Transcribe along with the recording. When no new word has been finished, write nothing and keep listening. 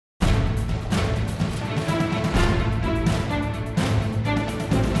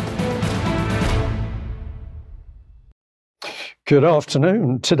Good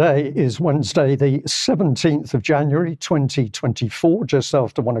afternoon. Today is Wednesday, the 17th of January, 2024, just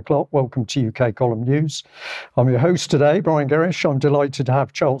after 1 o'clock. Welcome to UK Column News. I'm your host today, Brian Gerrish. I'm delighted to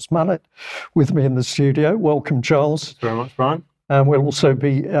have Charles Mallett with me in the studio. Welcome, Charles. Thanks very much, Brian. And we'll also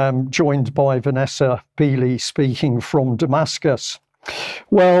be joined by Vanessa Beeley, speaking from Damascus.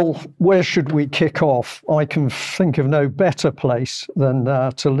 Well, where should we kick off? I can think of no better place than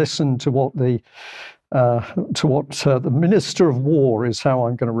to listen to what the Minister of War is how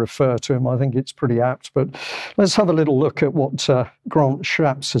I'm going to refer to him. I think it's pretty apt, but let's have a little look at what Grant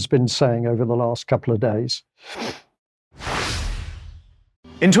Shapps has been saying over the last couple of days.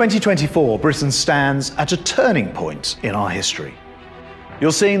 In 2024, Britain stands at a turning point in our history.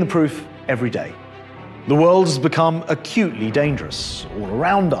 You're seeing the proof every day. The world has become acutely dangerous all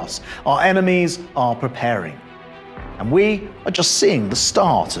around us. Our enemies are preparing. And we are just seeing the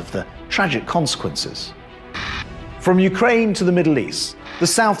start of the tragic consequences. From Ukraine to the Middle East, the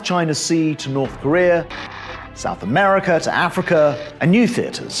South China Sea to North Korea, South America to Africa, and new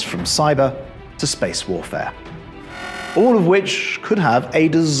theatres from cyber to space warfare. All of which could have a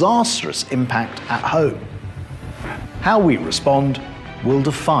disastrous impact at home. How we respond will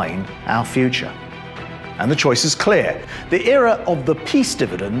define our future. And the choice is clear. The era of the peace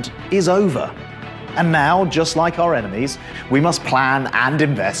dividend is over. And now, just like our enemies, we must plan and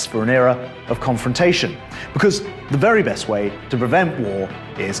invest for an era of confrontation, because the very best way to prevent war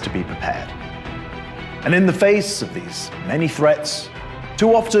is to be prepared. And in the face of these many threats,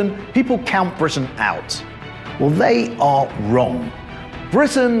 too often people count Britain out. Well, they are wrong.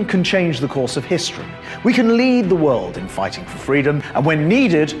 Britain can change the course of history. We can lead the world in fighting for freedom, and when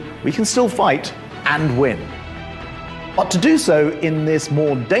needed, we can still fight and win. But to do so in this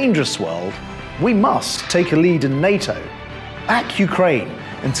more dangerous world, we must take a lead in NATO, back Ukraine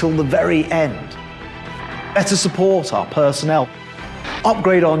until the very end, better support our personnel,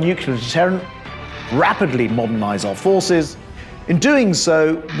 upgrade our nuclear deterrent, rapidly modernise our forces. In doing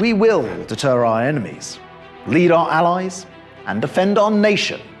so, we will deter our enemies, lead our allies, and defend our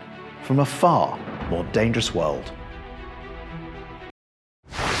nation from a far more dangerous world.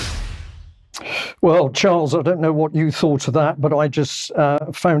 Well, Charles, I don't know what you thought of that, but I just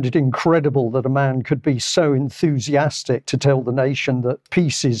found it incredible that a man could be so enthusiastic to tell the nation that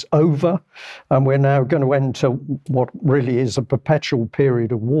peace is over and we're now going to enter what really is a perpetual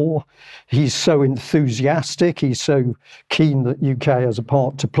period of war. He's so enthusiastic. He's so keen that UK has a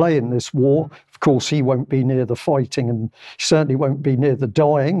part to play in this war. Of course, he won't be near the fighting and certainly won't be near the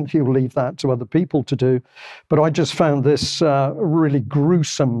dying. He'll leave that to other people to do. But I just found this really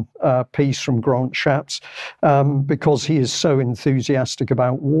gruesome piece from Grant Shapps because he is so enthusiastic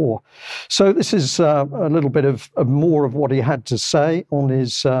about war. So this is a little bit of more of what he had to say on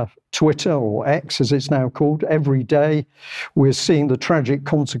his Twitter, or X as it's now called. Every day we're seeing the tragic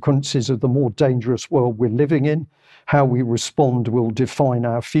consequences of the more dangerous world we're living in. How we respond will define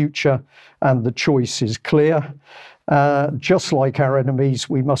our future, and the choice is clear. Just like our enemies,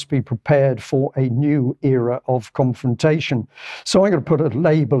 we must be prepared for a new era of confrontation. So I'm going to put a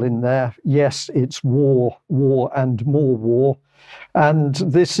label in there. Yes, it's war, war and more war. And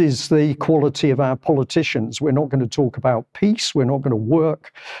this is the quality of our politicians. We're not going to talk about peace. We're not going to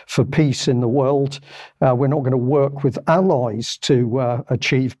work for peace in the world. We're not going to work with allies to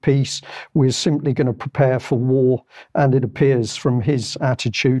achieve peace. We're simply going to prepare for war. And it appears from his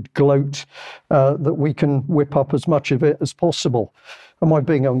attitude, gloat, that we can whip up as much of it as possible. Am I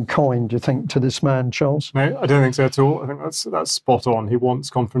being unkind, do you think, to this man, Charles? No, I don't think so at all. I think that's spot on. He wants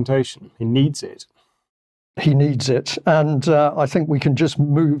confrontation. He needs it. He needs it. And I think we can just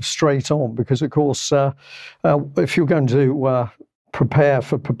move straight on because, of course, if you're going to prepare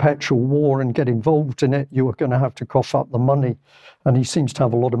for perpetual war and get involved in it, you are going to have to cough up the money. And he seems to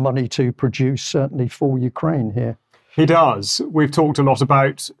have a lot of money to produce, certainly for Ukraine here. He does. We've talked a lot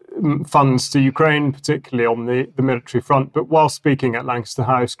about funds to Ukraine, particularly on the military front. But while speaking at Lancaster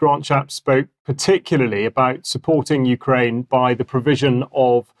House, Grant Shapps spoke particularly about supporting Ukraine by the provision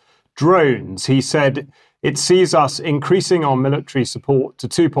of drones. He said it sees us increasing our military support to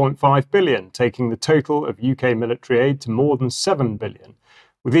 2.5 billion, taking the total of UK military aid to more than 7 billion,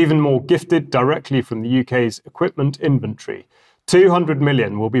 with even more gifted directly from the UK's equipment inventory. 200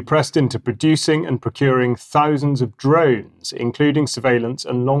 million will be pressed into producing and procuring thousands of drones, including surveillance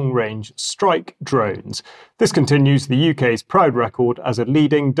and long-range strike drones. This continues the UK's proud record as a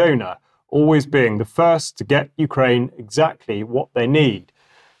leading donor, always being the first to get Ukraine exactly what they need.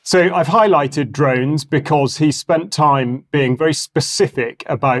 So I've highlighted drones because he spent time being very specific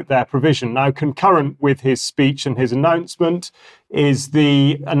about their provision. Now, concurrent with his speech and his announcement is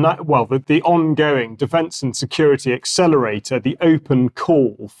the ongoing Defence and Security Accelerator, the open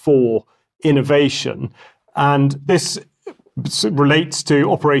call for innovation. And this relates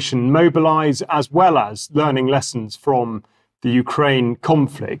to Operation Mobilise, as well as learning lessons from the Ukraine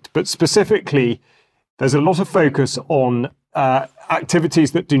conflict. But specifically, there's a lot of focus on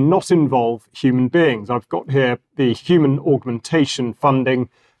activities that do not involve human beings. I've got here the human augmentation funding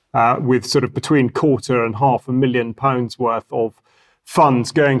with sort of between £250,000 and £500,000 worth of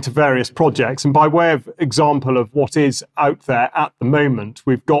funds going to various projects. And by way of example of what is out there at the moment,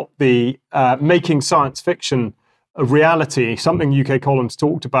 we've got the making science fiction a reality. Something UK Columns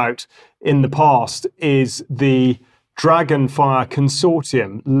talked about in the past is the Dragonfire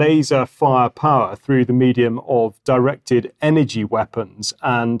Consortium, laser firepower through the medium of directed energy weapons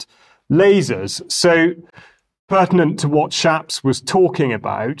and lasers. So pertinent to what Shapps was talking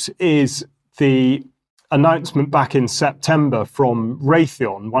about is the announcement back in September from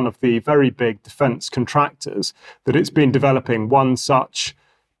Raytheon, one of the very big defence contractors, that it's been developing one such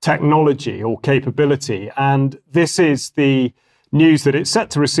technology or capability. And this is the news that it's set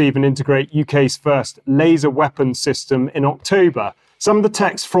to receive and integrate UK's first laser weapon system in October. Some of the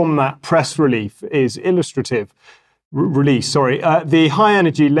text from that press release is illustrative. The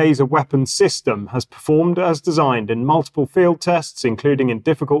high-energy laser weapon system has performed as designed in multiple field tests, including in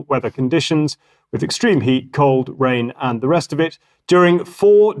difficult weather conditions, with extreme heat, cold, rain, and the rest of it. During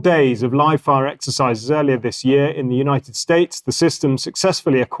 4 days of live-fire exercises earlier this year in the United States, the system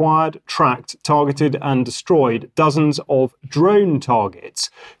successfully acquired, tracked, targeted, and destroyed dozens of drone targets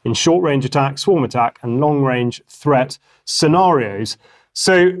in short-range attack, swarm attack, and long-range threat scenarios.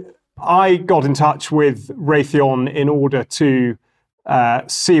 So I got in touch with Raytheon in order to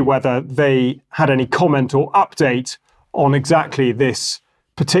see whether they had any comment or update on exactly this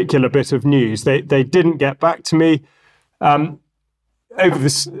particular bit of news. They didn't get back to me. Over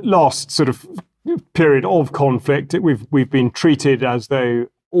this last sort of period of conflict, we've been treated as though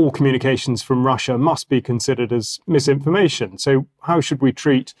all communications from Russia must be considered as misinformation. So how should we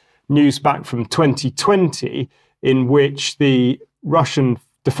treat news back from 2020 in which the Russian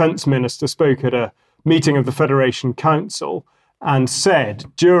defense minister spoke at a meeting of the Federation Council and said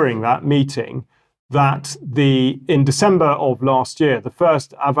during that meeting that in December of last year, the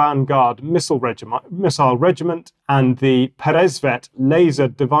 1st Avangard Missile Regiment and the Peresvet laser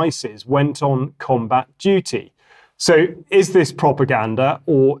devices went on combat duty. So is this propaganda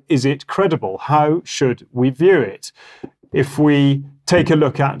or is it credible? How should we view it? If we take a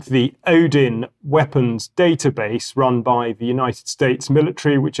look at the Odin weapons database run by the United States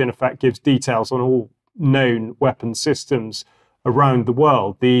military, which in effect gives details on all known weapon systems around the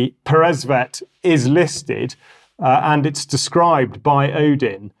world, the Peresvet is listed and it's described by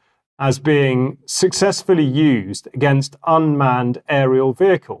Odin as being successfully used against unmanned aerial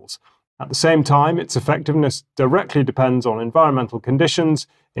vehicles. At the same time, its effectiveness directly depends on environmental conditions.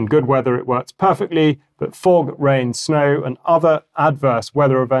 In good weather, it works perfectly, but fog, rain, snow, and other adverse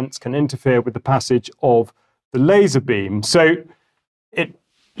weather events can interfere with the passage of the laser beam. So it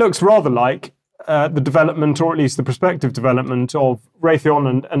looks rather like the development, or at least the prospective development, of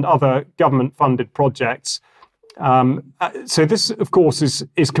Raytheon and other government-funded projects. So this, of course,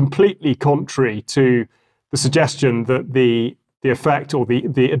 is completely contrary to the suggestion that the effect or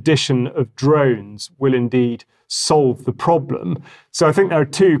the addition of drones will indeed solve the problem. So I think there are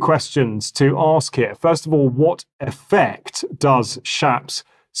two questions to ask here. First of all, what effect does Shapps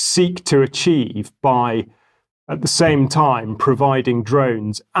seek to achieve by at the same time providing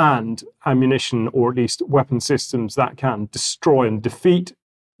drones and ammunition, or at least weapon systems that can destroy and defeat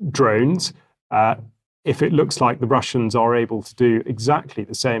drones, if it looks like the Russians are able to do exactly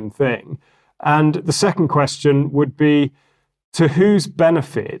the same thing? And the second question would be, to whose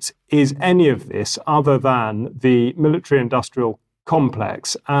benefit is any of this other than the military-industrial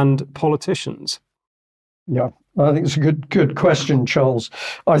complex and politicians? Yeah. I think it's a good question, Charles.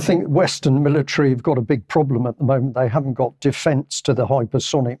 I think Western military have got a big problem at the moment. They haven't got defence to the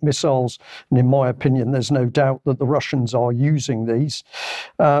hypersonic missiles. And in my opinion, there's no doubt that the Russians are using these.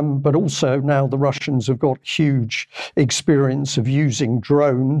 But also now the Russians have got huge experience of using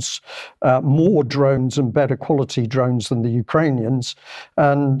drones, more drones and better quality drones than the Ukrainians.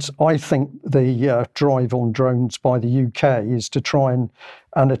 And I think the drive on drones by the UK is to try and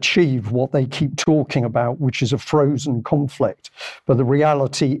and achieve what they keep talking about, which is a frozen conflict. But the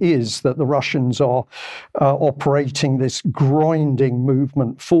reality is that the Russians are operating this grinding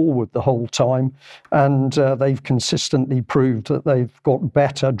movement forward the whole time, and they've consistently proved that they've got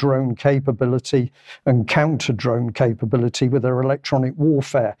better drone capability and counter-drone capability with their electronic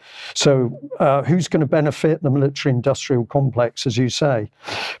warfare. So who's going to benefit? The military-industrial complex, as you say.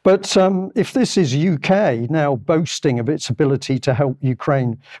 But if this is UK now boasting of its ability to help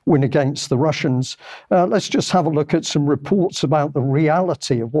Ukraine win against the Russians, let's just have a look at some reports about the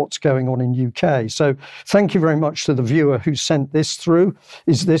reality of what's going on in UK. So thank you very much to the viewer who sent this through.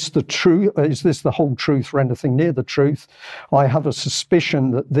 Is this the truth? Is this the whole truth or anything near the truth? I have a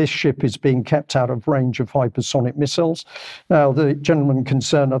suspicion that this ship is being kept out of range of hypersonic missiles. Now, the gentleman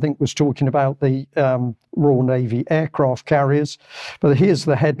concerned, I think, was talking about the Royal Navy aircraft carriers. But here's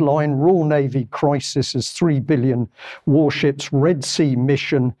the headline: Royal Navy crisis as 3 billion warships, Red Sea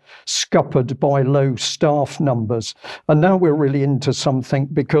mission scuppered by low staff numbers. And now we're really into something,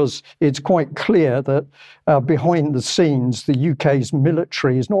 because it's quite clear that behind the scenes, the UK's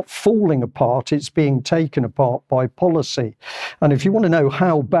military is not falling apart, it's being taken apart by policy. And if you want to know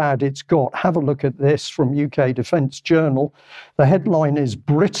how bad it's got, have a look at this from UK Defence Journal. The headline is: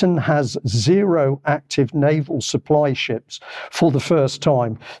 Britain has 0 active naval supply ships for the first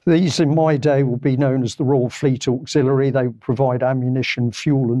time. These in my day will be known as the Royal Fleet Auxiliary. They provide ammunition,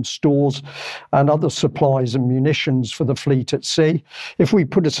 fuel and stores and other supplies and munitions for the fleet at sea. If we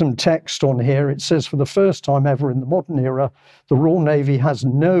put some text on here, it says, for the first time ever in the modern era, the Royal Navy has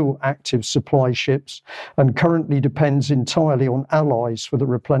no active supply ships and currently depends entirely on allies for the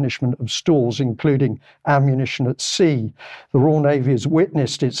replenishment of stores, including ammunition at sea. The Royal Navy has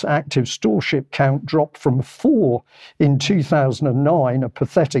witnessed its active storeship count drop from 4 in 2009, a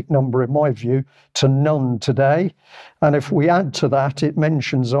pathetic number in my view, to none today. And if we add to that, it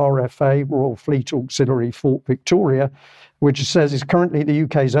mentions RFA, Royal Fleet Auxiliary Fort Victoria, which says is currently the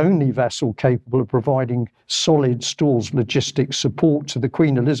UK's only vessel capable of providing solid stores logistics support to the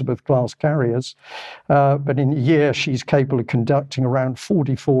Queen Elizabeth class carriers. But in a year, she's capable of conducting around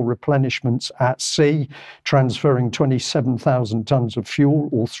 44 replenishments at sea, transferring 27,000 tonnes of fuel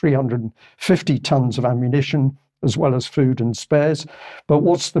or 350 tonnes of ammunition, as well as food and spares. But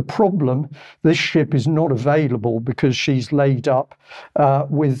what's the problem? This ship is not available because she's laid up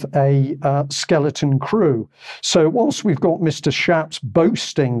with a skeleton crew. So whilst we've got Mr. Shapps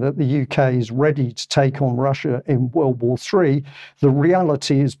boasting that the UK is ready to take on Russia in World War III, the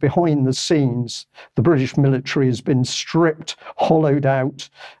reality is behind the scenes, the British military has been stripped, hollowed out,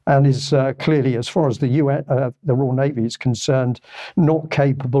 and is clearly, as far as the Royal Navy is concerned, not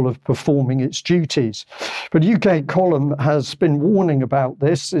capable of performing its duties. But UK column has been warning about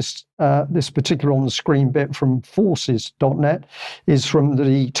this. This particular on-the-screen bit from forces.net is from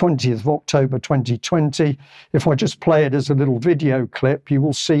the 20th of October 2020. If I just play it as a little video clip, you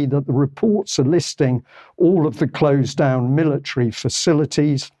will see that the reports are listing all of the closed down military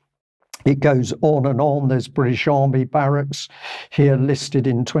facilities. It goes on and on. There's British Army barracks here listed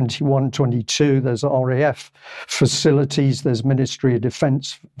in 21-22. There's RAF facilities. There's Ministry of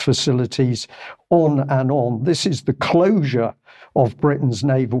Defence facilities, on and on. This is the closure of Britain's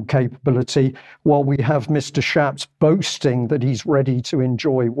naval capability, while we have Mr. Shapps boasting that he's ready to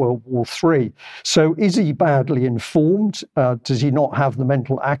enjoy World War III. So is he badly informed? Does he not have the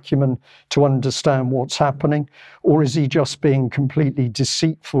mental acumen to understand what's happening? Or is he just being completely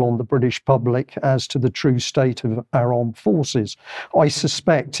deceitful on the British public as to the true state of our armed forces? I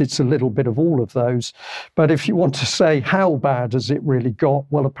suspect it's a little bit of all of those. But if you want to say how bad has it really got,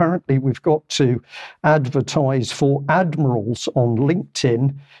 well, apparently we've got to advertise for admirals on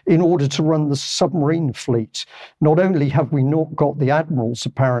LinkedIn in order to run the submarine fleet. Not only have we not got the admirals,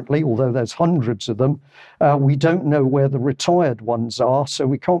 apparently, although there's hundreds of them, we don't know where the retired ones are, so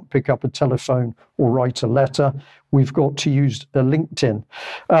we can't pick up a telephone or write a letter. We've got to use a LinkedIn.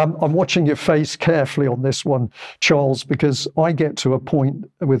 I'm watching your face carefully on this one, Charles, because I get to a point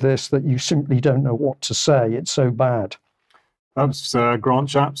with this that you simply don't know what to say. It's so bad. Perhaps Grant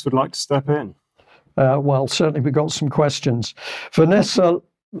Shapps would like to step in. Well, certainly we've got some questions. Vanessa,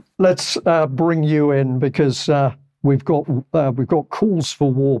 let's bring you in, because we've got calls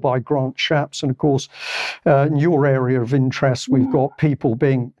for war by Grant Shapps, and of course, in your area of interest, we've got people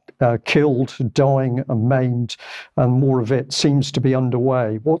being killed, dying and maimed, and more of it seems to be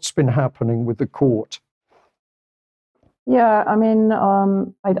underway. What's been happening with the court? Yeah, I mean,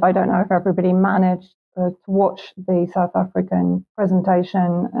 I don't know if everybody managed to watch the South African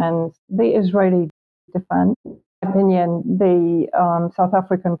presentation and the Israeli defense. In my opinion, the South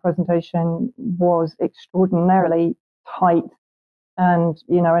African presentation was extraordinarily tight and,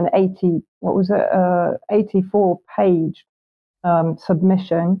 an 84-page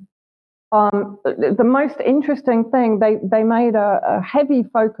submission. The most interesting thing, they made a heavy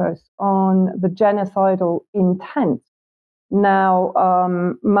focus on the genocidal intent. Now,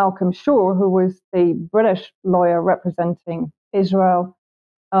 Malcolm Shaw, who was the British lawyer representing Israel,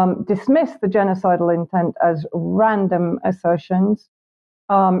 dismissed the genocidal intent as random assertions.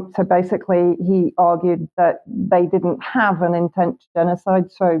 So basically, he argued that they didn't have an intent to genocide,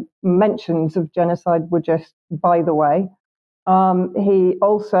 so mentions of genocide were just by the way. He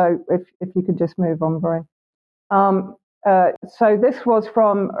also, if you could just move on, Brian. So this was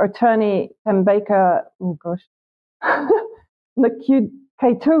from attorney Tembeka,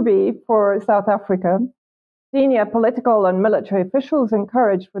 Kaitubi for South Africa. Senior political and military officials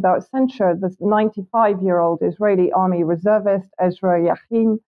encouraged without censure the 95-year-old Israeli army reservist Ezra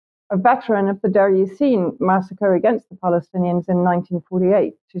Yachin, a veteran of the Deir Yassin massacre against the Palestinians in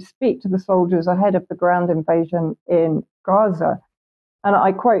 1948, to speak to the soldiers ahead of the ground invasion in Gaza. And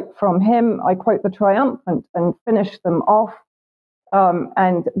I quote from him, I quote the triumphant, and finish them off,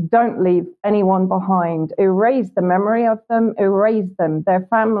 and don't leave anyone behind. Erase the memory of them, erase them, their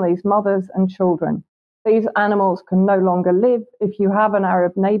families, mothers and children. These animals can no longer live. If you have an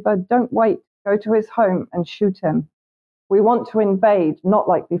Arab neighbor, don't wait. Go to his home and shoot him. We want to invade, not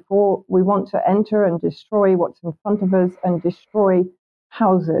like before. We want to enter and destroy what's in front of us and destroy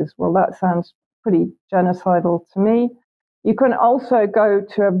houses. Well, that sounds pretty genocidal to me. You can also go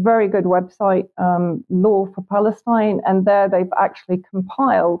to a very good website, Law for Palestine, and there they've actually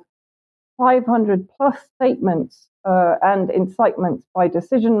compiled 500 plus statements and incitements by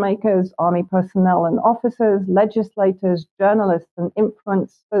decision makers, army personnel and officers, legislators, journalists and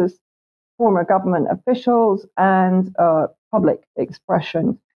influencers, former government officials, and public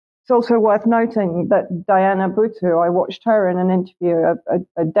expressions. It's also worth noting that Diana Buttu, I watched her in an interview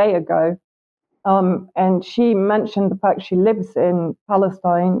a day ago, and she mentioned the fact she lives in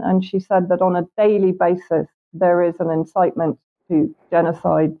Palestine, and she said that on a daily basis there is an incitement to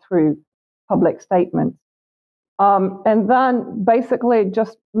genocide through public statements. And then basically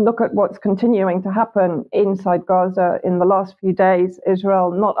just look at what's continuing to happen inside Gaza. In the last few days,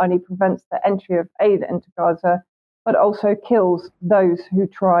 Israel not only prevents the entry of aid into Gaza, but also kills those who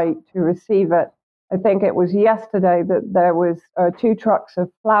try to receive it. I think it was yesterday that there was 2 trucks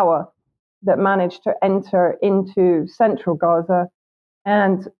of flour that managed to enter into central Gaza.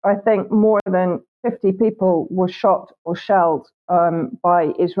 And I think more than 50 people were shot or shelled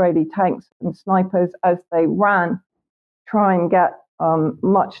by Israeli tanks and snipers as they ran, try and get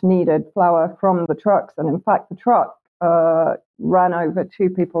much needed flour from the trucks. And in fact, the truck ran over 2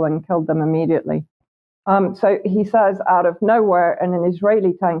 people and killed them immediately. So he says, out of nowhere, an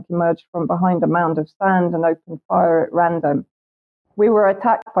Israeli tank emerged from behind a mound of sand and opened fire at random. We were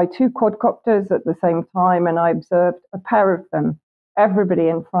attacked by 2 quadcopters at the same time, and I observed a pair of them. Everybody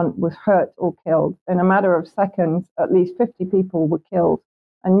in front was hurt or killed. In a matter of seconds, at least 50 people were killed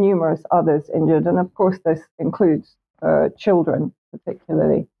and numerous others injured. And of course, this includes children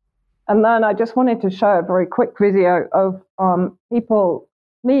particularly. And then I just wanted to show a very quick video of people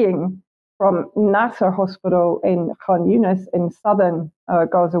fleeing from Nasser Hospital in Khan Yunis in southern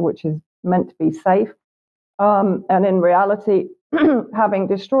Gaza, which is meant to be safe. And in reality, having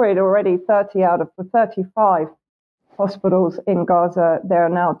destroyed already 30 out of the 35 hospitals in Gaza, they're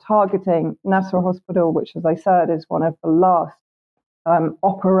now targeting Nasser Hospital, which, as I said, is one of the last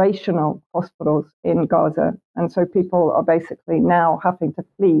operational hospitals in Gaza. And so people are basically now having to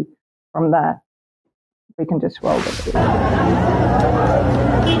flee from there. We can just roll the video.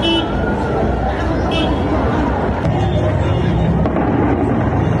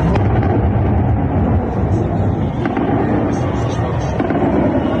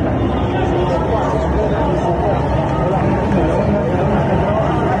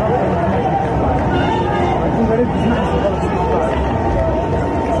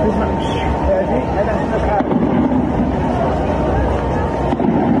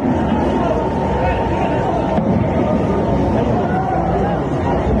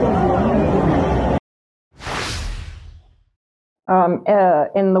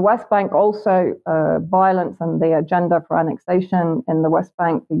 In the West Bank, also violence and the agenda for annexation in the West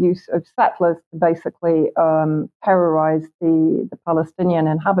Bank, the use of settlers to basically terrorize the Palestinian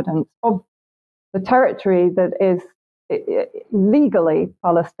inhabitants of the territory that is legally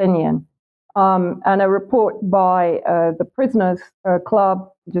Palestinian. And a report by the Prisoners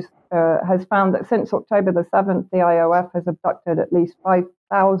Club just has found that since October the 7th, the IOF has abducted at least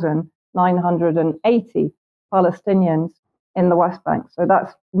 5,980 Palestinians in the West Bank. So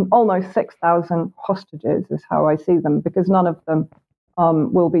that's almost 6,000 hostages is how I see them, because none of them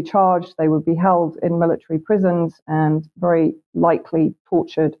will be charged. They will be held in military prisons and very likely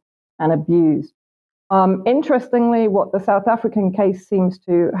tortured and abused. Interestingly, what the South African case seems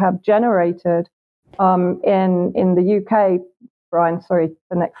to have generated in the UK, Brian, sorry,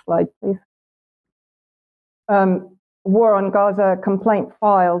 the next slide, please. War on Gaza complaint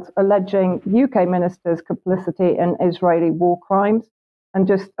filed alleging UK ministers' complicity in Israeli war crimes. And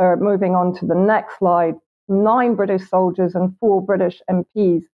just moving on to the next slide, 9 British soldiers and 4 British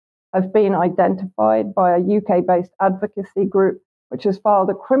MPs have been identified by a UK-based advocacy group, which has filed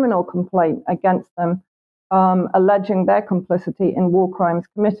a criminal complaint against them, alleging their complicity in war crimes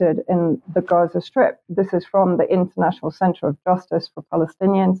committed in the Gaza Strip. This is from the International Center of Justice for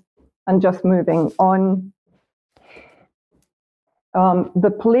Palestinians. And just moving on,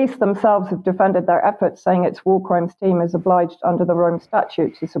 the police themselves have defended their efforts, saying its war crimes team is obliged under the Rome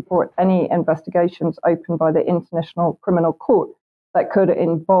Statute to support any investigations opened by the International Criminal Court that could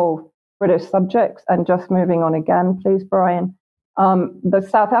involve British subjects. And just moving on again, please, Brian. The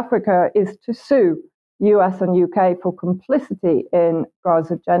South Africa is to sue US and UK for complicity in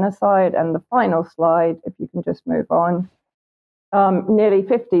Gaza genocide. And the final slide, if you can just move on. Nearly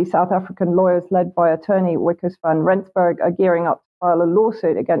 50 South African lawyers led by attorney Wikus van Rensburg are gearing up to file a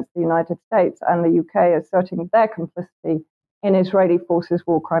lawsuit against the United States and the UK, asserting their complicity in Israeli forces'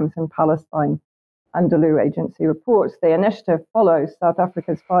 war crimes in Palestine. Anadolu agency reports the initiative follows South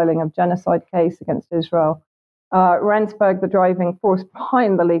Africa's filing of genocide case against Israel. Rensburg, the driving force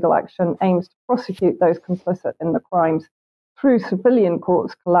behind the legal action, aims to prosecute those complicit in the crimes through civilian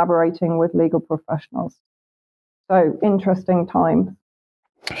courts collaborating with legal professionals. So, interesting times.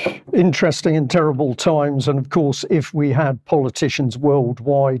 Interesting and terrible times. And of course, if we had politicians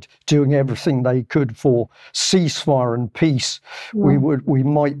worldwide doing everything they could for ceasefire and peace, we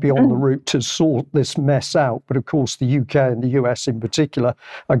might be on the route to sort this mess out. But of course, the UK and the US in particular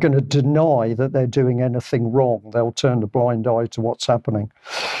are going to deny that they're doing anything wrong. They'll turn a blind eye to what's happening.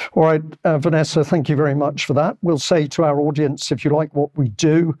 All right, Vanessa, thank you very much for that. We'll say to our audience, if you like what we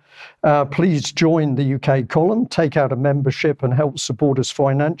do, please join the UK column, take out a membership and help support us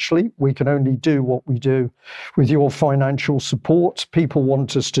financially. We can only do what we do with your financial support. People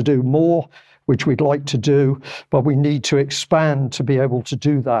want us to do more, which we'd like to do, but we need to expand to be able to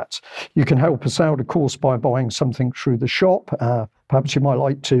do that. You can help us out, of course, by buying something through the shop. Perhaps you might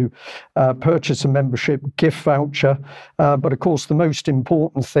like to purchase a membership gift voucher. But of course, the most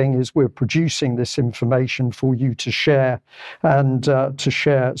important thing is we're producing this information for you to share and to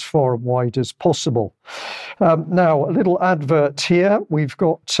share as far and wide as possible. Now, a little advert here. We've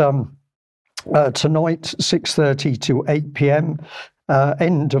got tonight, 6:30 to 8 p.m.,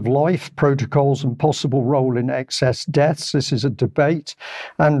 end of life, protocols and possible role in excess deaths. This is a debate.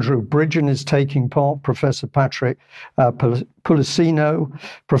 Andrew Bridgen is taking part, Professor Patrick Pulicino,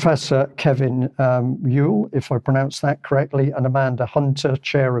 Professor Kevin Ewell, if I pronounce that correctly, and Amanda Hunter,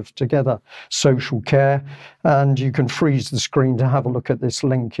 Chair of Together Social Care. And you can freeze the screen to have a look at this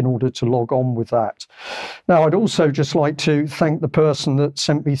link in order to log on with that. Now, I'd also just like to thank the person that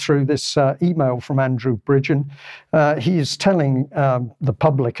sent me through this email from Andrew Bridgen. He is telling the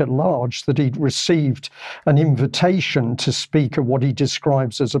public at large that he'd received an invitation to speak at what he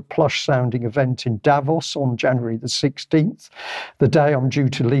describes as a plush-sounding event in Davos on January the 16th, the day I'm due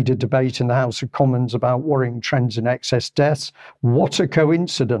to lead a debate in the House of Commons about worrying trends in excess deaths. What a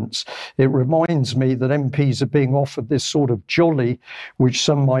coincidence. It reminds me that MPs are being offered this sort of jolly, which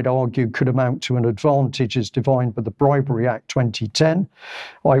some might argue could amount to an advantage as defined by the Bribery Act 2010.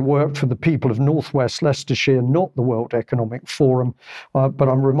 I work for the people of North West Leicestershire, not the World Economic Forum. But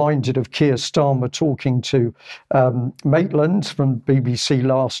I'm reminded of Keir Starmer talking to Maitland from BBC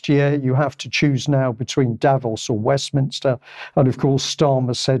last year. You have to choose now between Davos or Westminster. And of course,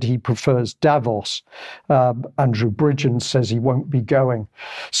 Starmer said he prefers Davos. Andrew Bridgen says he won't be going.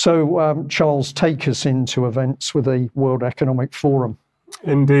 So, Charles, take us into events with the World Economic Forum.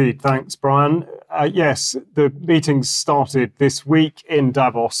 Indeed. Thanks, Brian. Yes, the meetings started this week in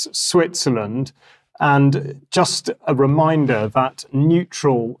Davos, Switzerland. And just a reminder that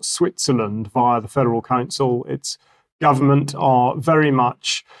neutral Switzerland, via the Federal Council, its government, are very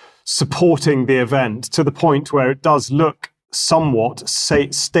much supporting the event to the point where it does look somewhat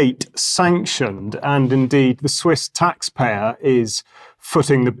state-sanctioned. And indeed, the Swiss taxpayer is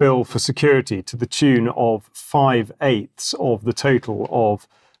footing the bill for security to the tune of 5/8 of the total of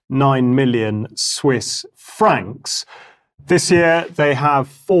 9 million Swiss francs. This year, they have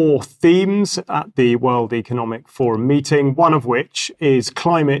 4 themes at the World Economic Forum meeting, one of which is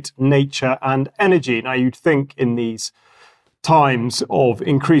climate, nature, and energy. Now, you'd think in these times of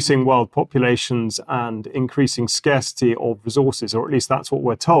increasing world populations and increasing scarcity of resources, or at least that's what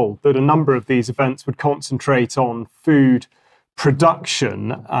we're told, that a number of these events would concentrate on food production,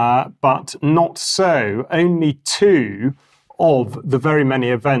 but not so. Only 2 of the very many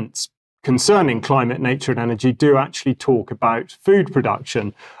events concerning climate, nature and energy do actually talk about food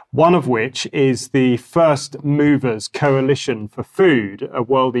production, one of which is the First Movers Coalition for Food, a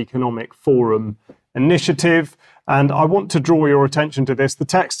World Economic Forum initiative. And I want to draw your attention to this. The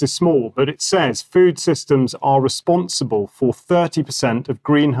text is small, but it says food systems are responsible for 30% of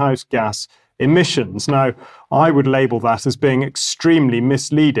greenhouse gas emissions. Now, I would label that as being extremely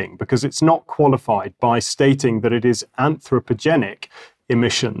misleading because it's not qualified by stating that it is anthropogenic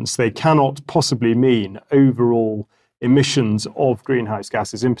emissions. They cannot possibly mean overall emissions of greenhouse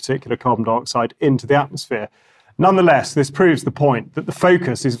gases, in particular carbon dioxide, into the atmosphere. Nonetheless, this proves the point that the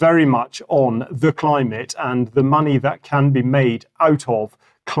focus is very much on the climate and the money that can be made out of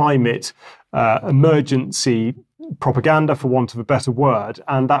climate emergency propaganda, for want of a better word,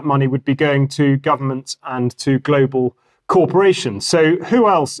 and that money would be going to governments and to global corporations. So who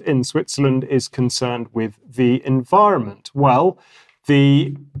else in Switzerland is concerned with the environment? Well,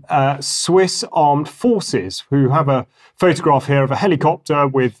 the Swiss Armed Forces, who have a photograph here of a helicopter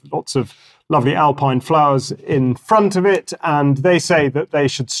with lots of lovely alpine flowers in front of it, and they say that they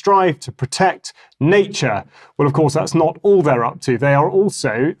should strive to protect nature. Well, of course, that's not all they're up to. They are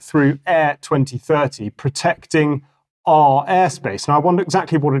also, through Air 2030, protecting our airspace. Now, I wonder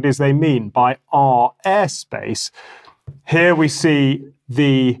exactly what it is they mean by our airspace. Here we see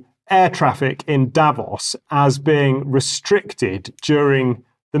the air traffic in Davos as being restricted during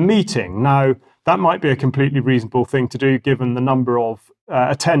the meeting. Now, that might be a completely reasonable thing to do given the number of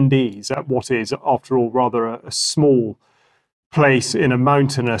attendees at what is, after all, rather a small place in a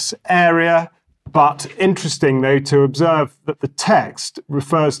mountainous area. But interesting, though, to observe that the text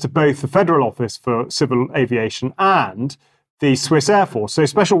refers to both the Federal Office for Civil Aviation and the Swiss Air Force. So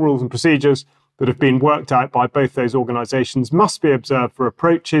special rules and procedures that have been worked out by both those organisations must be observed for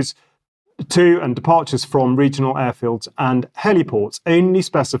approaches to and departures from regional airfields and heliports. Only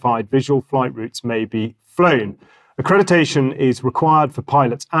specified visual flight routes may be flown. Accreditation is required for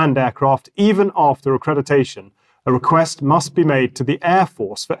pilots and aircraft. Even after accreditation, a request must be made to the Air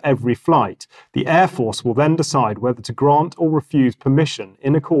Force for every flight. The Air Force will then decide whether to grant or refuse permission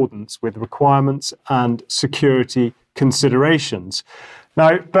in accordance with requirements and security considerations.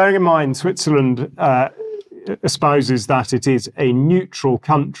 Now, bearing in mind, Switzerland espouses that it is a neutral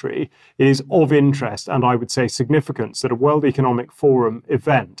country, it is of interest and I would say significance that a World Economic Forum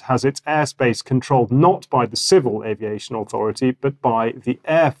event has its airspace controlled not by the Civil Aviation Authority, but by the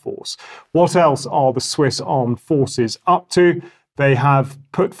Air Force. What else are the Swiss Armed Forces up to? They have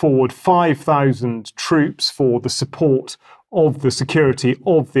put forward 5,000 troops for the support of the security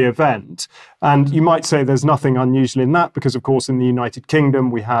of the event. And you might say there's nothing unusual in that because, of course, in the United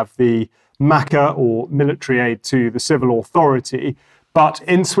Kingdom, we have the MACA, or military aid to the civil authority. But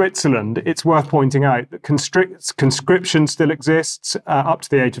in Switzerland, it's worth pointing out that conscription still exists up to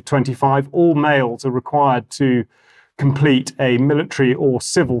the age of 25. All males are required to complete a military or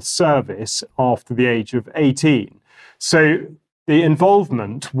civil service after the age of 18. So the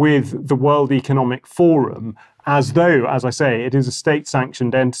involvement with the World Economic Forum, as though, as I say, it is a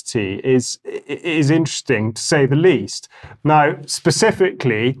state-sanctioned entity, is interesting to say the least. Now,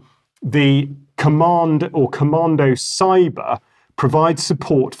 specifically, the Command or Commando Cyber provides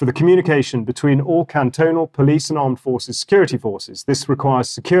support for the communication between all cantonal police and armed forces security forces. This requires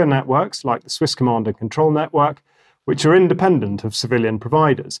secure networks like the Swiss Command and Control Network, which are independent of civilian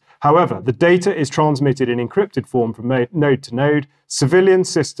providers. However, the data is transmitted in encrypted form from node to node. Civilian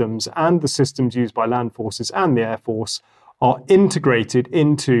systems and the systems used by land forces and the Air Force are integrated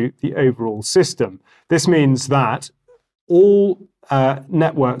into the overall system. This means that all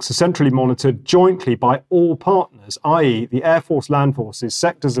networks are centrally monitored jointly by all partners, i.e. the Air Force, land forces,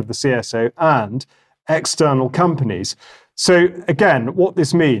 sectors of the CSO and external companies. So again, what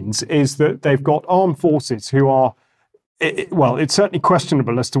this means is that they've got armed forces who are, well, it's certainly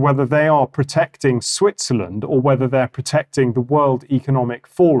questionable as to whether they are protecting Switzerland or whether they're protecting the World Economic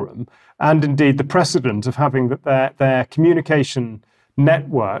Forum, and indeed the precedent of having that their communication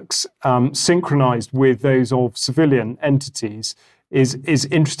networks synchronized with those of civilian entities is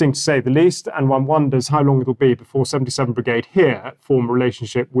interesting to say the least, and one wonders how long it'll be before 77 Brigade here form a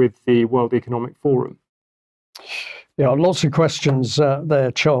relationship with the World Economic Forum. Yeah, lots of questions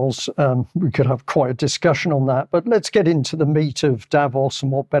there, Charles. We could have quite a discussion on that, but let's get into the meat of Davos,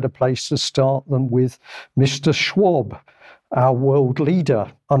 and what better place to start than with Mr. Schwab, our world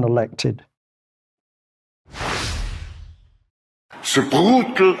leader, unelected. The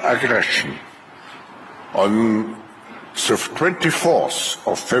brutal aggression on the 24th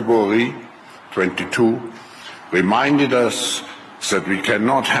of February 22 reminded us that we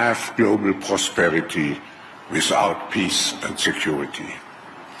cannot have global prosperity without peace and security.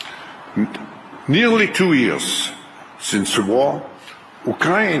 Nearly 2 years since the war,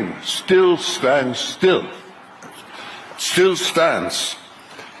 Ukraine still stands.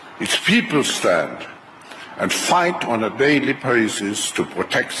 Its people stand and fight on a daily basis to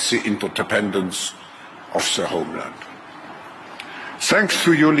protect the interdependence of their homeland. Thanks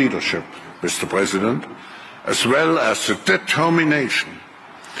to your leadership, Mr. President, as well as the determination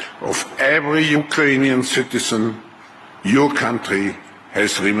of every Ukrainian citizen, your country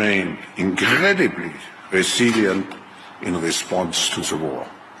has remained incredibly resilient in response to the war.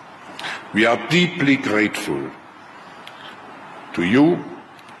 We are deeply grateful to you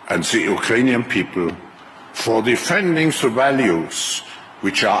and the Ukrainian people for defending the values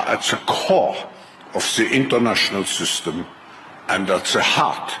which are at the core of the international system and at the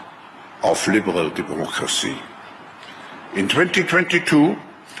heart of liberal democracy. In 2022,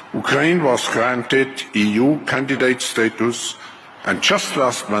 Ukraine was granted EU candidate status, and just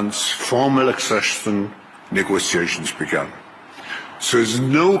last month, formal accession negotiations began. There is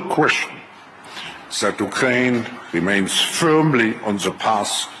no question that Ukraine remains firmly on the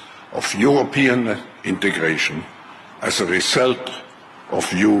path of European integration as a result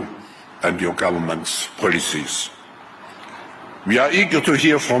of you and your government's policies. We are eager to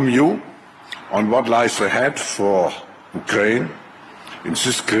hear from you on what lies ahead for Ukraine in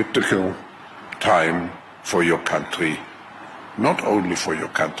this critical time for your country, not only for your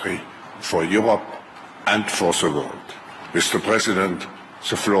country, for Europe and for the world. Mr. President,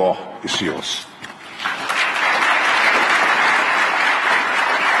 the floor is yours.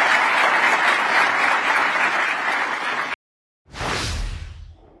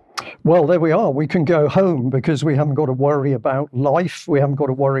 Well, there we are. We can go home because we haven't got to worry about life. We haven't got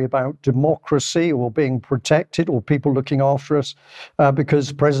to worry about democracy or being protected or people looking after us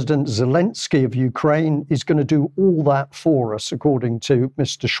because President Zelensky of Ukraine is going to do all that for us, according to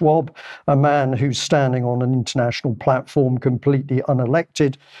Mr. Schwab, a man who's standing on an international platform completely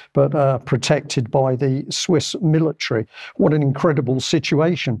unelected, but protected by the Swiss military. What an incredible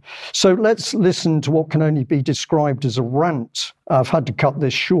situation. So let's listen to what can only be described as a rant. I've had to cut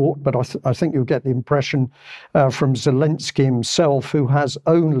this short, but I think you'll get the impression from Zelensky himself, who has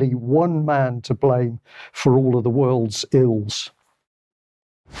only one man to blame for all of the world's ills.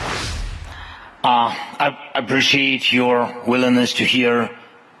 I appreciate your willingness to hear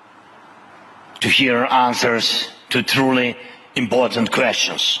answers to truly important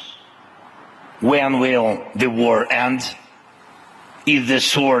questions. When will the war end? Is the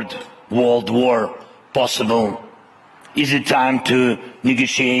third world war possible? Is it time to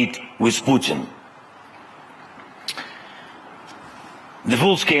negotiate with Putin? The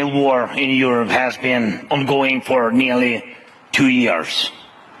full-scale war in Europe has been ongoing for nearly 2 years.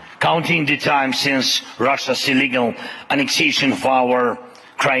 Counting the time since Russia's illegal annexation of our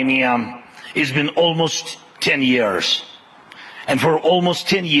Crimea, it's been almost 10 years. And for almost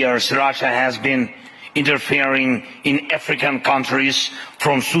 10 years, Russia has been interfering in African countries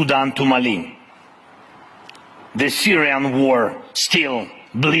from Sudan to Mali. The Syrian war still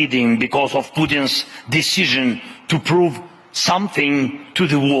bleeding because of Putin's decision to prove something to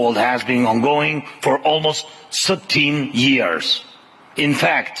the world has been ongoing for almost 13 years. In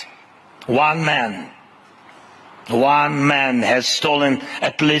fact, one man has stolen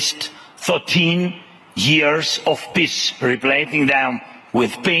at least 13 years of peace, replacing them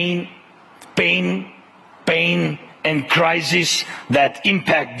with pain, and crises that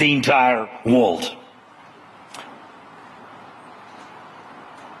impact the entire world.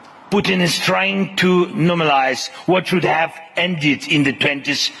 Putin is trying to normalize what should have ended in the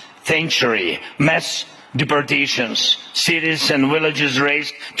 20th century. Mass deportations, cities and villages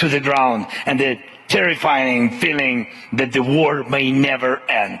razed to the ground, and the terrifying feeling that the war may never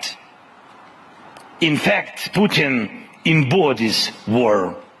end. In fact, Putin embodies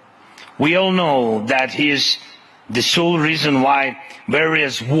war. We all know that he is the sole reason why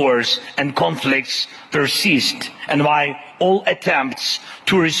various wars and conflicts persist and why all attempts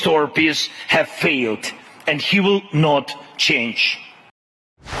to restore peace have failed, and he will not change.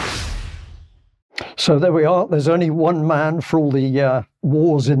 So there we are. There's only one man for all the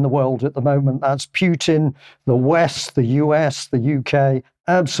wars in the world at the moment. That's Putin, the West, the US, the UK,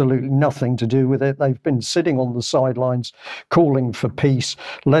 absolutely nothing to do with it. They've been sitting on the sidelines calling for peace.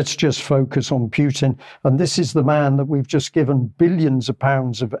 Let's just focus on Putin. And this is the man that we've just given billions of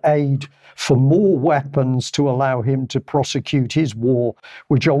pounds of aid for more weapons to allow him to prosecute his war,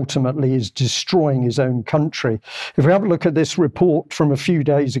 which ultimately is destroying his own country. If we have a look at this report from a few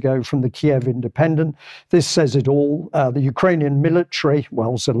days ago from the Kiev Independent, this says it all. The Ukrainian military,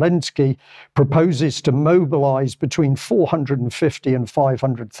 well, Zelensky, proposes to mobilize between 450 and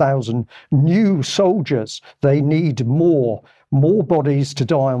 500,000 new soldiers. They need more bodies to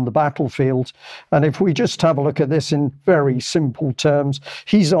die on the battlefield. And if we just have a look at this in very simple terms,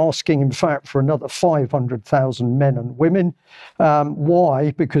 he's asking, in fact, for another 500,000 men and women.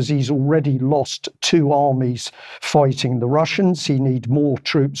 Why? Because he's already lost 2 armies fighting the Russians. He needs more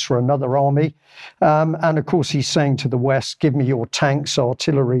troops for another army. And of course, he's saying to the West, give me your tanks,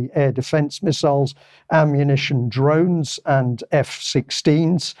 artillery, air defense missiles, ammunition, drones, and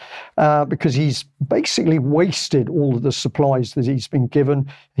F-16s, because he's basically wasted all of the supplies that he's been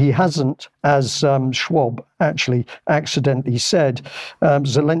given. He hasn't, as Schwab actually accidentally said,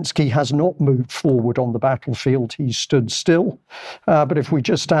 Zelensky has not moved forward on the battlefield. He's stood still. But if we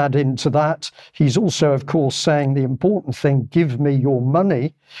just add into that, he's also, of course, saying the important thing, give me your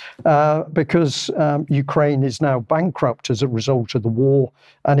money, because Ukraine is now bankrupt as a result of the war,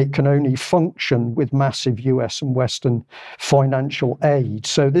 and it can only function with massive US and Western financial aid.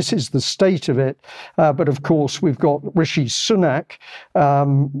 So this is the state of it. But of course, we've got Rishi Sunak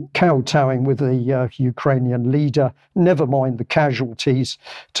kowtowing with the Ukrainian leader, never mind the casualties,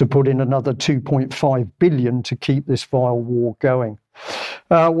 to put in another 2.5 billion to keep this vile war going.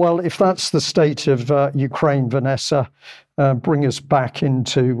 Well, if that's the state of Ukraine, Vanessa, bring us back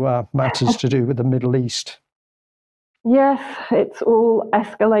into matters to do with the Middle East. Yes, it's all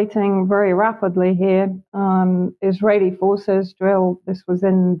escalating very rapidly here. Israeli forces drill, this was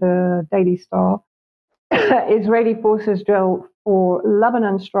in the Daily Star, Israeli forces drill for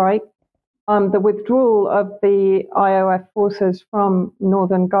Lebanon strike. The withdrawal of the IOF forces from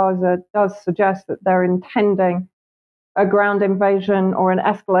northern Gaza does suggest that they're intending a ground invasion or an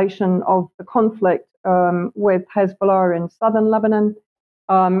escalation of the conflict with Hezbollah in southern Lebanon.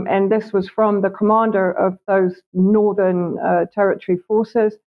 And this was from the commander of those northern territory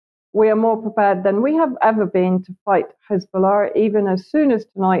forces. We are more prepared than we have ever been to fight Hezbollah, even as soon as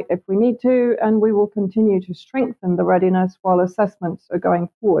tonight if we need to, and we will continue to strengthen the readiness while assessments are going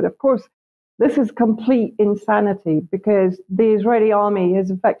forward. Of course, this is complete insanity because the Israeli army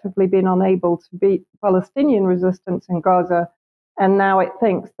has effectively been unable to beat Palestinian resistance in Gaza, and now it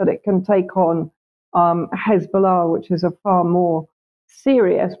thinks that it can take on Hezbollah, which is a far more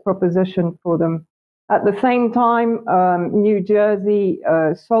serious proposition for them. At the same time, New Jersey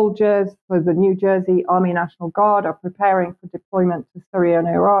soldiers for the New Jersey Army National Guard are preparing for deployment to Syria and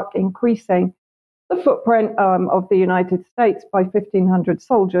Iraq, increasing the footprint of the United States by 1,500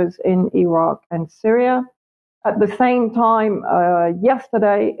 soldiers in Iraq and Syria. At the same time,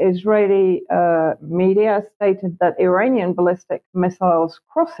 yesterday, Israeli media stated that Iranian ballistic missiles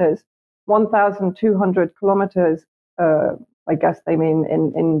crosses 1,200 kilometers, I guess they mean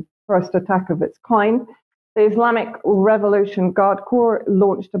in first attack of its kind. The Islamic Revolution Guard Corps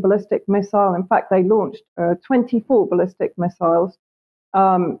launched a ballistic missile. In fact, they launched 24 ballistic missiles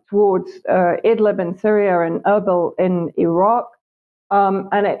towards Idlib in Syria and Erbil in Iraq.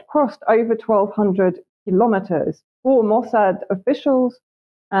 And it crossed over 1,200 kilometers. 4 Mossad officials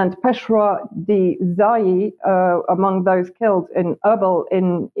and Peshra Dizayi among those killed in Erbil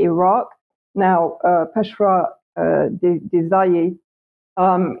in Iraq. Now, Peshra Dizayi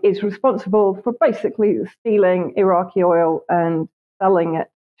is responsible for basically stealing Iraqi oil and selling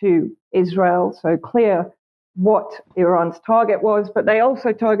it to Israel. So clear what Iran's target was, but they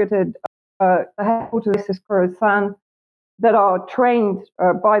also targeted the headquarters of ISIS Khorasan that are trained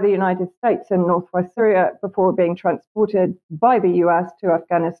by the United States in northwest Syria before being transported by the US to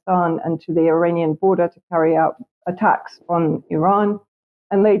Afghanistan and to the Iranian border to carry out attacks on Iran.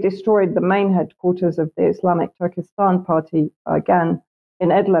 And they destroyed the main headquarters of the Islamic Turkestan Party, again, in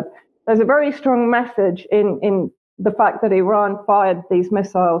Idlib. There's a very strong message in the fact that Iran fired these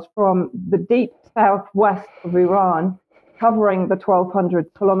missiles from the deep southwest of Iran, covering the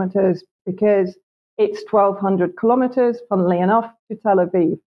 1,200 kilometers, because it's 1,200 kilometers, funnily enough, to Tel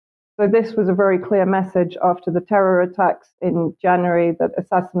Aviv. So this was a very clear message after the terror attacks in January that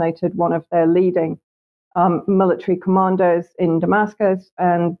assassinated one of their leading military commanders in Damascus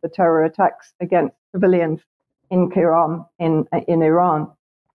and the terror attacks against civilians in Kiram in Iran.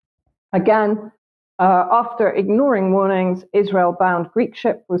 Again, After ignoring warnings, Israel-bound Greek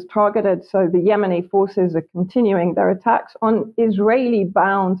ship was targeted, so the Yemeni forces are continuing their attacks on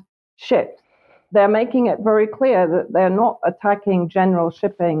Israeli-bound ships. They're making it very clear that they're not attacking general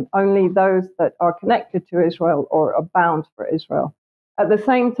shipping, only those that are connected to Israel or are bound for Israel. At the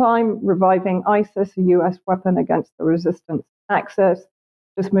same time, reviving ISIS, a US weapon against the resistance axis.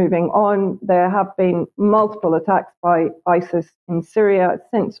 Just moving on, there have been multiple attacks by ISIS in Syria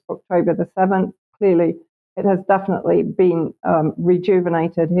since October the 7th. Clearly, it has definitely been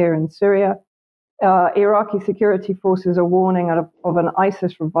rejuvenated here in Syria. Iraqi security forces are warning of an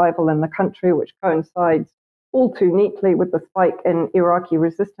ISIS revival in the country, which coincides all too neatly with the spike in Iraqi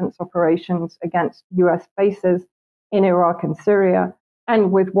resistance operations against US bases in Iraq and Syria,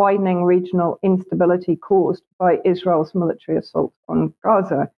 and with widening regional instability caused by Israel's military assault on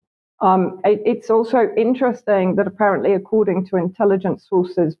Gaza. It's also interesting that apparently, according to intelligence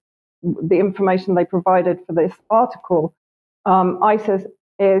sources, the information they provided for this article, ISIS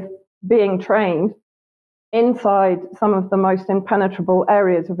is being trained inside some of the most impenetrable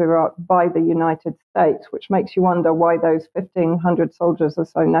areas of Iraq by the United States, which makes you wonder why those 1,500 soldiers are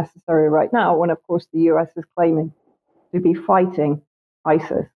so necessary right now, when, of course, the US is claiming to be fighting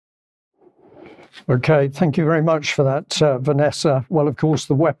ISIS. Okay, thank you very much for that, Vanessa. Well, of course,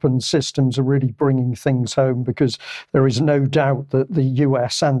 the weapons systems are really bringing things home, because there is no doubt that the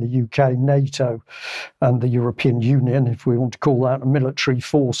US and the UK, NATO, and the European Union, if we want to call that a military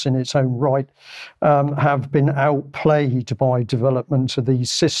force in its own right, have been outplayed by development of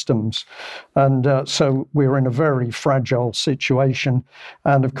these systems. And so we're in a very fragile situation.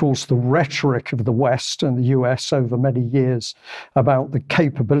 And of course, the rhetoric of the West and the US over many years about the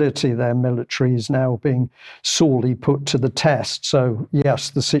capability of their military is now being sorely put to the test. So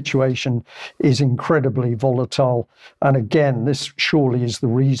yes, the situation is incredibly volatile. And again, this surely is the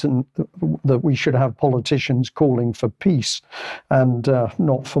reason that we should have politicians calling for peace and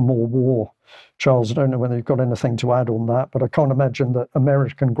not for more war. Charles, I don't know whether you've got anything to add on that, but I can't imagine that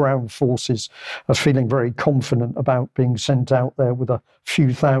American ground forces are feeling very confident about being sent out there with a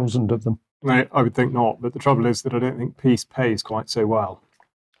few thousand of them. No, I would think not. But the trouble is that I don't think peace pays quite so well.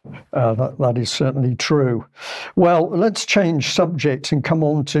 That is certainly true. Well, let's change subject and come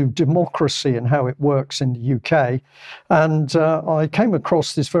on to democracy and how it works in the UK. And I came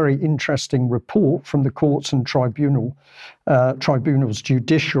across this very interesting report from the Courts and Tribunals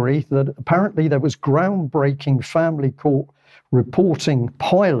judiciary that apparently there was groundbreaking family court reporting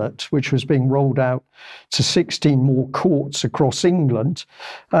pilot, which was being rolled out to 16 more courts across England.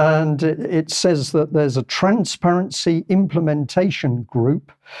 And it says that there's a transparency implementation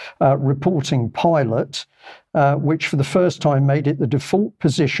group reporting pilot, which for the first time made it the default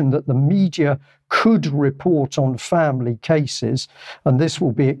position that the media could report on family cases, and this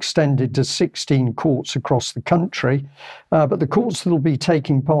will be extended to 16 courts across the country. But the courts that will be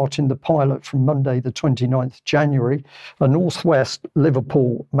taking part in the pilot from Monday, the 29th January, are Northwest,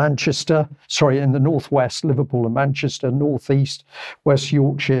 Liverpool, Manchester, in the Northwest, Liverpool and Manchester, Northeast, West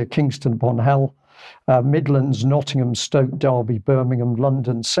Yorkshire, Kingston upon Hull, Midlands, Nottingham, Stoke, Derby, Birmingham,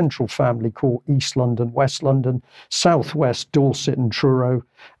 London, Central Family Court, East London, West London, Southwest, Dorset and Truro,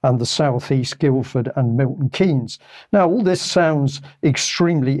 and the Southeast, Guildford and Milton Keynes. Now, all this sounds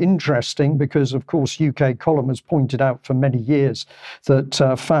extremely interesting because, of course, UK Column has pointed out for many years that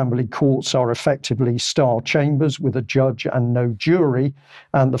family courts are effectively star chambers with a judge and no jury,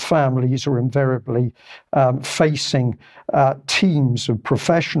 and the families are invariably facing teams of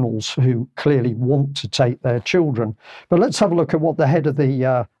professionals who clearly want to take their children. But let's have a look at what the head of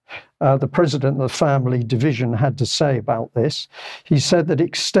the president of the family division had to say about this. He said that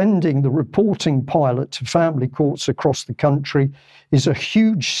extending the reporting pilot to family courts across the country is a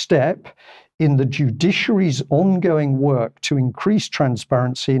huge step in the judiciary's ongoing work to increase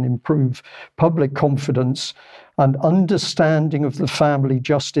transparency and improve public confidence and understanding of the family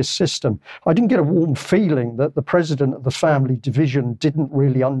justice system. I didn't get a warm feeling that the president of the family division didn't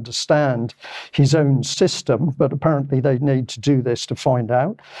really understand his own system, but apparently they need to do this to find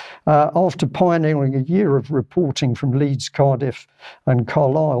out. After pioneering a year of reporting from Leeds, Cardiff and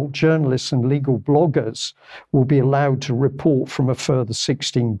Carlisle, journalists and legal bloggers will be allowed to report from a further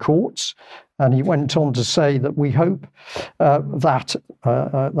 16 courts. And he went on to say that we hope that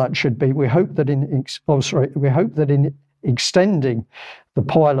in extending the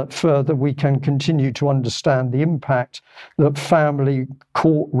pilot further, we can continue to understand the impact that family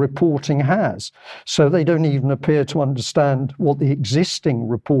court reporting has. So they don't even appear to understand what the existing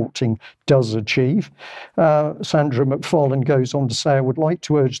reporting does achieve. Sandra McFarlane goes on to say, I would like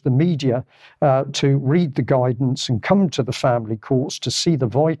to urge the media to read the guidance and come to the family courts to see the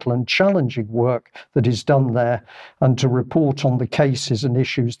vital and challenging work that is done there and to report on the cases and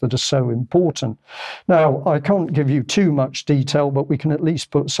issues that are so important. Now, I can't give you too much detail, but we can at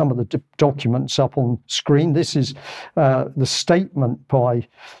least put some of the documents up on screen. This is the statement by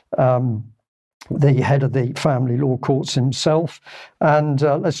the head of the family law courts himself. And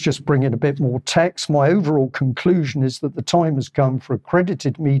let's just bring in a bit more text. My overall conclusion is that the time has come for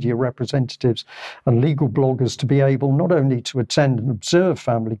accredited media representatives and legal bloggers to be able not only to attend and observe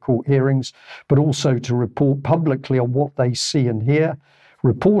family court hearings, but also to report publicly on what they see and hear.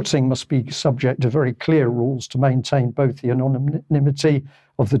 Reporting must be subject to very clear rules to maintain both the anonymity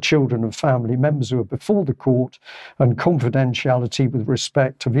of the children and family members who are before the court and confidentiality with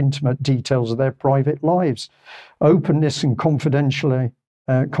respect of intimate details of their private lives. Openness and confidentiality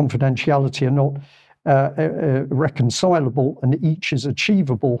are not reconcilable, and each is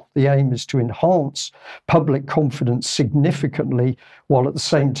achievable. The aim is to enhance public confidence significantly while at the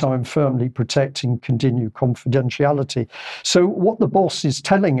same time firmly protecting continued confidentiality. So what the boss is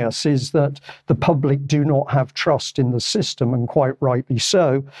telling us is that the public do not have trust in the system, and quite rightly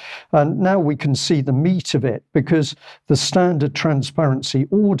so. And now we can see the meat of it, because the standard transparency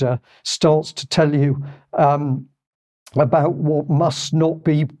order starts to tell you about what must not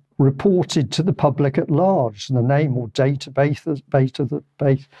be reported to the public at large: the name or date of birth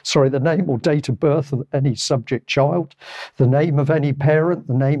of any subject child, the name of any parent,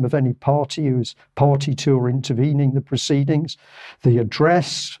 the name of any party who is party to or intervening the proceedings, the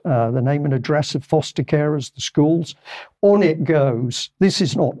address, the name and address of foster carers, the schools. On it goes. This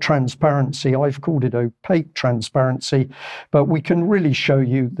is not transparency. I've called it opaque transparency, but we can really show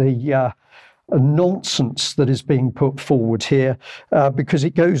you the nonsense that is being put forward here, because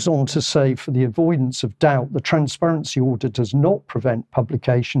it goes on to say, for the avoidance of doubt, the transparency order does not prevent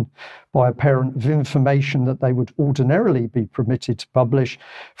publication by a parent of information that they would ordinarily be permitted to publish.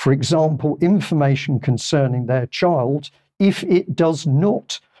 For example, information concerning their child, if it does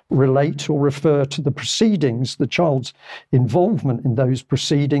not relate or refer to the proceedings, the child's involvement in those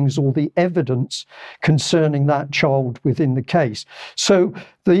proceedings, or the evidence concerning that child within the case. So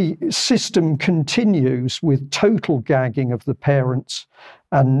the system continues with total gagging of the parents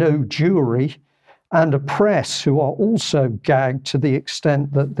and no jury, and a press who are also gagged to the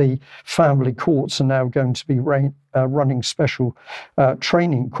extent that the family courts are now going to be running special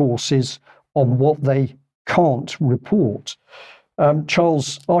training courses on what they can't report.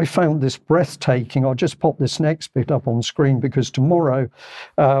 Charles, I found this breathtaking. I'll just pop this next bit up on screen, because tomorrow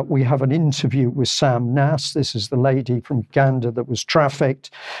we have an interview with Sam Nass. This is the lady from Uganda that was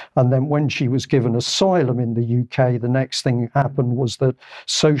trafficked. And then when she was given asylum in the UK, the next thing that happened was that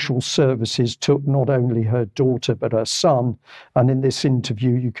social services took not only her daughter, but her son. And in this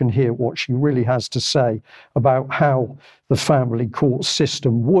interview, you can hear what she really has to say about how the family court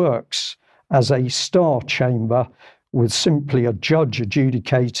system works as a star chamber, with simply a judge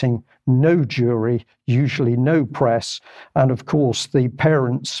adjudicating, no jury, usually no press, and of course the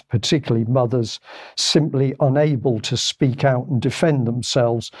parents, particularly mothers, simply unable to speak out and defend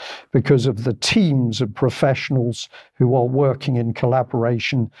themselves because of the teams of professionals who are working in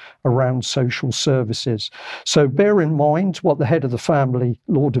collaboration around social services. So bear in mind what the head of the Family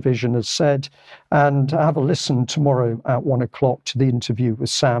Law Division has said, and have a listen tomorrow at 1 o'clock to the interview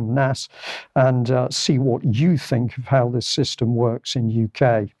with Sam Nass, and see what you think of how this system works in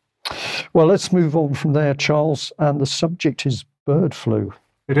UK. Well, let's move on from there, Charles, and the subject is bird flu.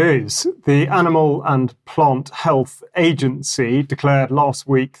 It is. The Animal and Plant Health Agency declared last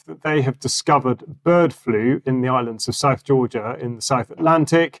week that they have discovered bird flu in the islands of South Georgia in the South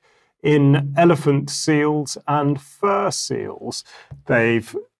Atlantic, in elephant seals and fur seals.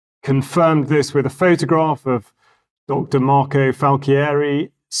 They've confirmed this with a photograph of Dr. Marco Falchieri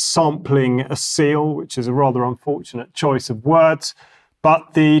sampling a seal, which is a rather unfortunate choice of words.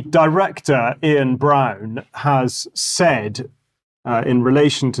 But the director, Ian Brown, has said in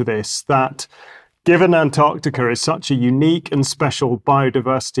relation to this that given Antarctica is such a unique and special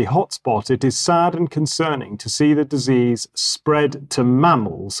biodiversity hotspot, it is sad and concerning to see the disease spread to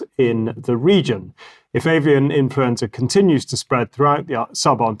mammals in the region. If avian influenza continues to spread throughout the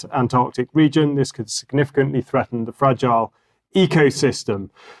sub-Antarctic region, this could significantly threaten the fragile ecosystem.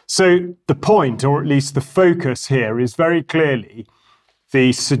 So the point, or at least the focus here, is very clearly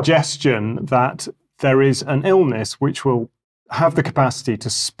the suggestion that there is an illness which will have the capacity to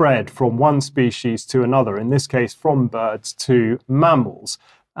spread from one species to another, in this case from birds to mammals.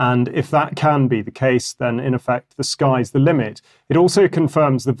 And if that can be the case, then in effect, the sky's the limit. It also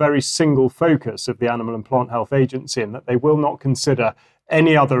confirms the very single focus of the Animal and Plant Health Agency, in that they will not consider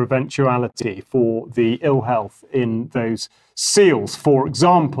any other eventuality for the ill health in those seals. For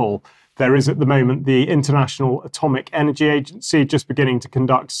example, there is at the moment the International Atomic Energy Agency just beginning to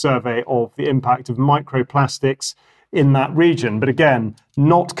conduct a survey of the impact of microplastics in that region, but again,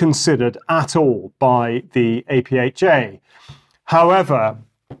 not considered at all by the APHA. However,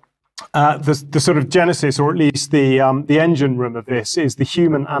 the sort of genesis, or at least the engine room of this, is the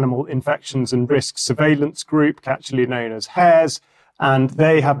Human Animal Infections and Risk Surveillance Group, catchily known as HARES, and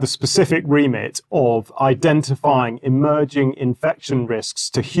they have the specific remit of identifying emerging infection risks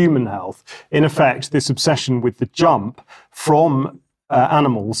to human health. In effect, this obsession with the jump from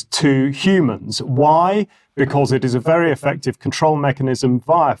animals to humans. Why? Because it is a very effective control mechanism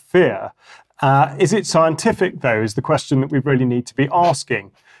via fear. Is it scientific, though, is the question that we really need to be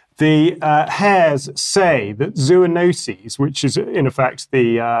asking. The HARES say that zoonoses, which is in effect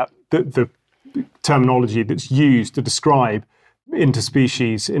the terminology that's used to describe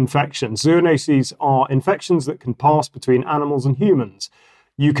interspecies infections. Zoonoses are infections that can pass between animals and humans.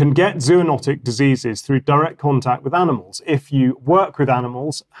 You can get zoonotic diseases through direct contact with animals. If you work with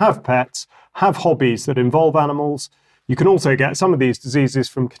animals, have pets, have hobbies that involve animals, you can also get some of these diseases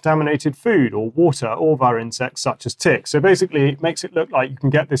from contaminated food or water or via insects such as ticks. So basically, it makes it look like you can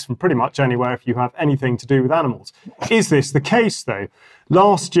get this from pretty much anywhere if you have anything to do with animals. Is this the case, though?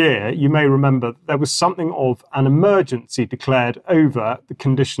 Last year, you may remember, there was something of an emergency declared over the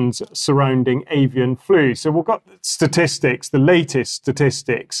conditions surrounding avian flu. So we've got statistics, the latest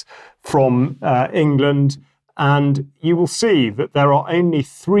statistics from England, and you will see that there are only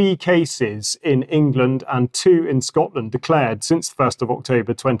 3 cases in England and 2 in Scotland declared since the 1st of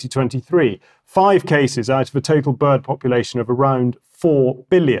October 2023. 5 cases out of a total bird population of around 4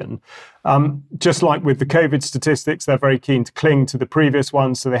 billion. Just like with the COVID statistics, they're very keen to cling to the previous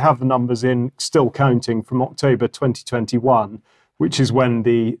ones, so they have the numbers in still counting from October 2021, which is when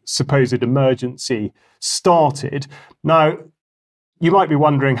the supposed emergency started. Now, you might be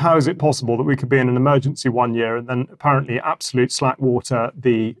wondering, how is it possible that we could be in an emergency one year and then apparently absolute slack water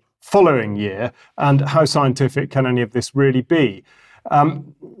the following year? And how scientific can any of this really be?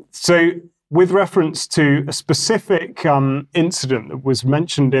 So with reference to a specific incident that was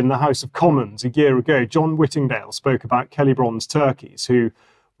mentioned in the House of Commons a year ago, John Whittingdale spoke about Kelly-Bronze turkeys, who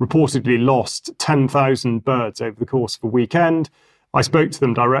reportedly lost 10,000 birds over the course of a weekend. I spoke to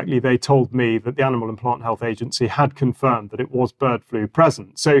them directly. They told me that the Animal and Plant Health Agency had confirmed that it was bird flu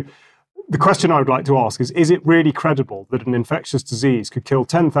present. So the question I would like to ask is it really credible that an infectious disease could kill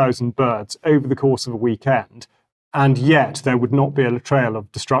 10,000 birds over the course of a weekend, and yet there would not be a trail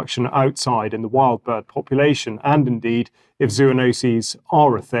of destruction outside in the wild bird population? And indeed, if zoonoses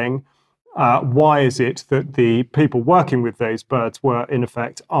are a thing, why is it that the people working with those birds were in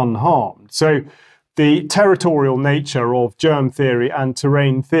effect unharmed? So the territorial nature of germ theory and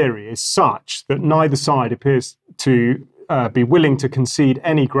terrain theory is such that neither side appears to be willing to concede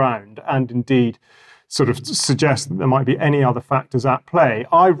any ground, and indeed sort of suggest that there might be any other factors at play.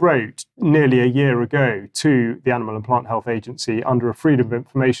 I wrote nearly a year ago to the Animal and Plant Health Agency under a Freedom of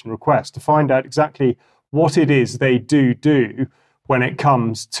Information request to find out exactly what it is they do when it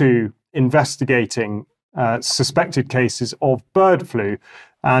comes to investigating suspected cases of bird flu.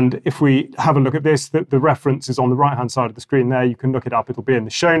 And if we have a look at this, the reference is on the right-hand side of the screen there. You can look it up. It'll be in the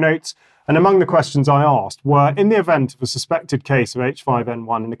show notes. And among the questions I asked were, in the event of a suspected case of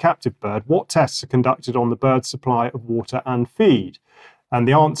H5N1 in a captive bird, what tests are conducted on the bird's supply of water and feed? And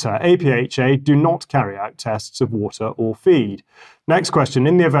the answer, APHA do not carry out tests of water or feed. Next question,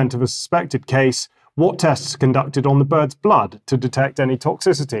 in the event of a suspected case, what tests are conducted on the bird's blood to detect any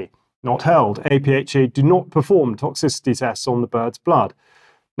toxicity? Not held. APHA do not perform toxicity tests on the bird's blood.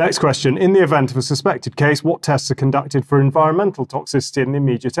 Next question, in the event of a suspected case, what tests are conducted for environmental toxicity in the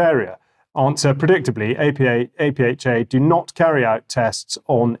immediate area? Answer, predictably, APHA do not carry out tests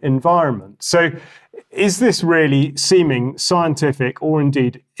on environment. So is this really seeming scientific or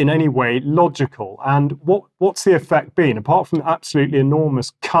indeed in any way logical? And what's the effect been? Apart from absolutely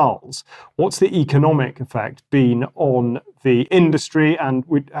enormous culls, what's the economic effect been on the industry? And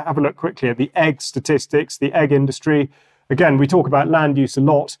we have a look quickly at the egg statistics, the egg industry. Again, we talk about land use a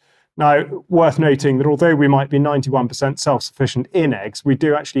lot. Now, worth noting that although we might be 91% self-sufficient in eggs, we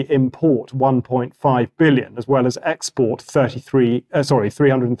do actually import 1.5 billion, as well as export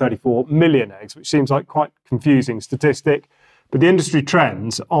 334 million eggs, which seems like quite a confusing statistic. But the industry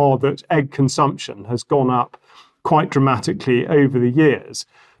trends are that egg consumption has gone up quite dramatically over the years.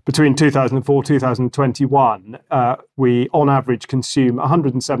 Between 2004 2021, we on average consume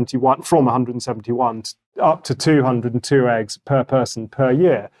 171 up to 202 eggs per person per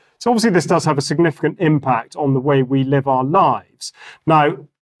year. So obviously this does have a significant impact on the way we live our lives. Now,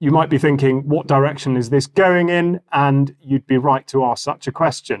 you might be thinking, what direction is this going in? And you'd be right to ask such a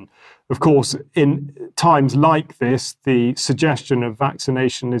question. Of course, in times like this, the suggestion of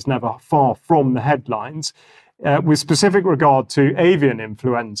vaccination is never far from the headlines. With specific regard to avian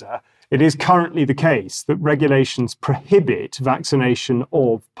influenza, it is currently the case that regulations prohibit vaccination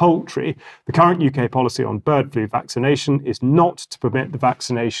of poultry. The current UK policy on bird flu vaccination is not to permit the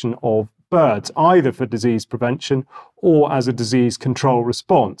vaccination of birds, either for disease prevention or as a disease control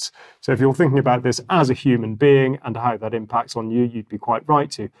response. So if you're thinking about this as a human being and how that impacts on you, you'd be quite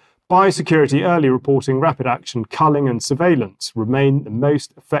right to. Biosecurity, early reporting, rapid action, culling and surveillance remain the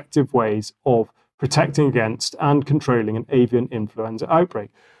most effective ways of protecting against and controlling an avian influenza outbreak.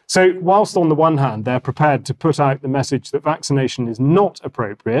 So whilst on the one hand, they're prepared to put out the message that vaccination is not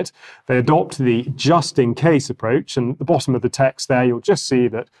appropriate, they adopt the just-in-case approach. And at the bottom of the text there, you'll just see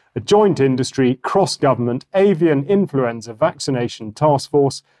that a joint industry, cross-government avian influenza vaccination task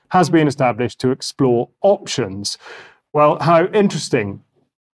force has been established to explore options. Well, how interesting.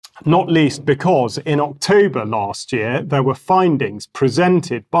 Not least because in October last year, there were findings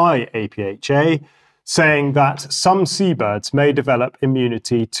presented by APHA saying that some seabirds may develop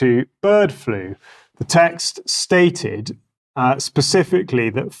immunity to bird flu. The text stated specifically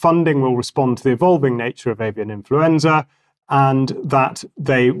that funding will respond to the evolving nature of avian influenza and that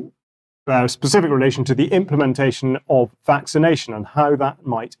they bear a specific relation to the implementation of vaccination and how that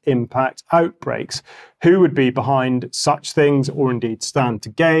might impact outbreaks. Who would be behind such things or indeed stand to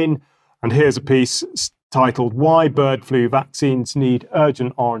gain? And here's a piece titled "Why Bird Flu Vaccines Need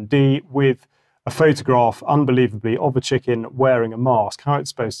Urgent R&D" with a photograph, unbelievably, of a chicken wearing a mask. How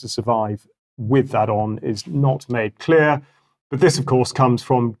it's supposed to survive with that on is not made clear. But this, of course, comes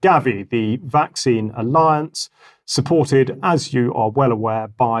from Gavi, the Vaccine Alliance, supported, as you are well aware,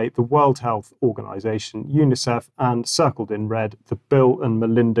 by the World Health Organization, UNICEF, and circled in red, the Bill and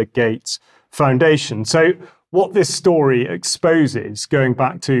Melinda Gates Foundation. So what this story exposes, going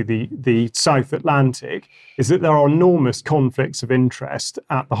back to the South Atlantic, is that there are enormous conflicts of interest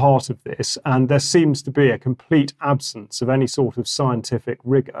at the heart of this, and there seems to be a complete absence of any sort of scientific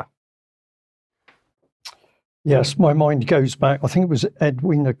rigor. Yes, my mind goes back. I think it was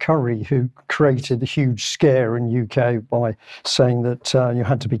Edwina Currie who created the huge scare in UK by saying that you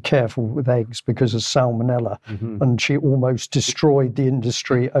had to be careful with eggs because of salmonella, and she almost destroyed the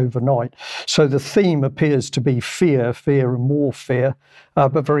industry overnight. So the theme appears to be fear, fear and more fear,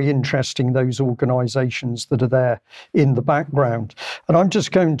 but very interesting, those organisations that are there in the background. And I'm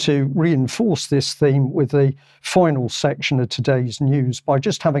just going to reinforce this theme with the final section of today's news by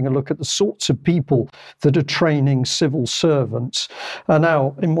just having a look at the sorts of people that are training civil servants.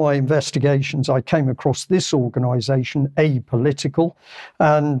 Now, in my investigations, I came across this organisation, Apolitical,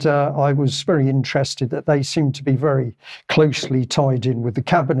 and I was very interested that they seem to be very closely tied in with the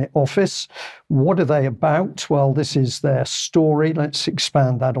Cabinet Office. What are they about? Well, this is their story. Let's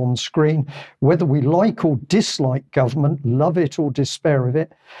expand that on screen. Whether we like or dislike government, love it or despair of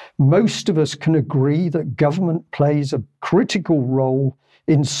it, most of us can agree that government plays a critical role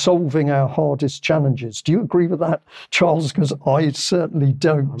in solving our hardest challenges. Do you agree with that, Charles? Because I certainly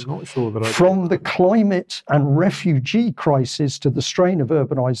don't. I'm not sure that I do. From the climate and refugee crisis to the strain of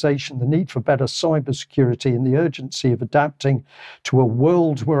urbanisation, the need for better cybersecurity and the urgency of adapting to a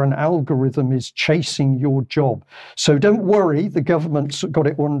world where an algorithm is chasing your job. So don't worry, the government's got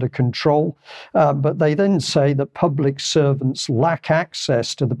it under control, but they then say that public servants lack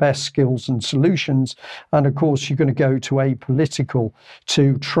access to the best skills and solutions. And of course, you're going to go to Apolitical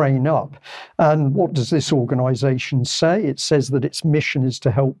to train up. And what does this organisation say? It says that its mission is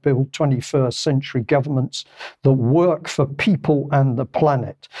to help build 21st century governments that work for people and the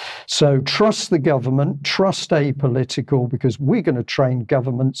planet. So trust the government, trust Apolitical, because we're going to train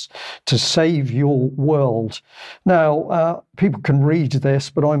governments to save your world. Now, people can read this,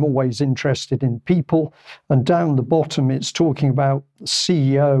 but I'm always interested in people. And down the bottom, it's talking about the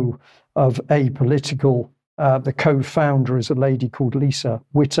CEO of Apolitical. The co-founder is a lady called Lisa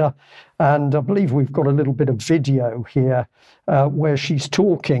Witter. And I believe we've got a little bit of video here where she's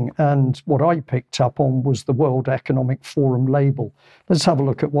talking. And what I picked up on was the World Economic Forum label. Let's have a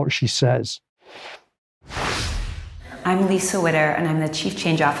look at what she says. I'm Lisa Witter, and I'm the Chief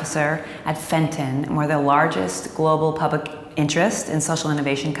Change Officer at Fenton, and we're the largest global public interest and social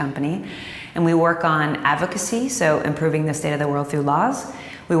innovation company. And we work on advocacy, so improving the state of the world through laws.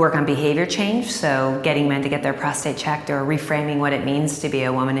 We work on behavior change, so getting men to get their prostate checked or reframing what it means to be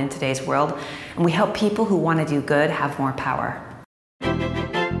a woman in today's world. And we help people who want to do good have more power.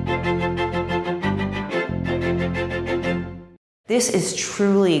 This is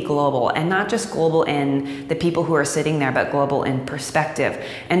truly global, and not just global in the people who are sitting there, but global in perspective.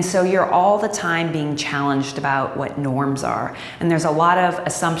 And so you're all the time being challenged about what norms are. And there's a lot of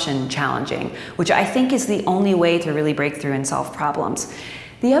assumption challenging, which I think is the only way to really break through and solve problems.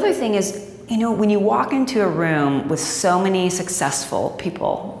 The other thing is, you know, when you walk into a room with so many successful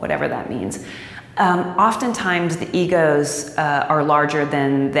people, whatever that means, oftentimes the egos are larger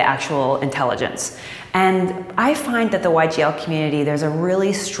than the actual intelligence. And I find that the YGL community, there's a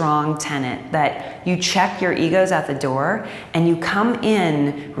really strong tenet that you check your egos at the door and you come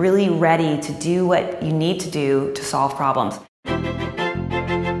in really ready to do what you need to do to solve problems.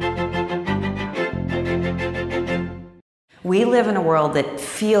 We live in a world that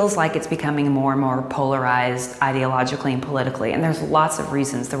feels like it's becoming more and more polarized ideologically and politically, and there's lots of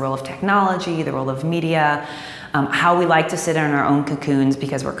reasons. The role of technology, the role of media, how we like to sit in our own cocoons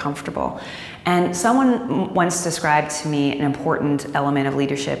because we're comfortable. And someone once described to me an important element of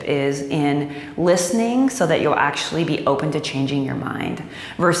leadership is in listening so that you'll actually be open to changing your mind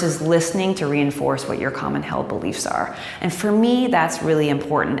versus listening to reinforce what your common held beliefs are. And for me, that's really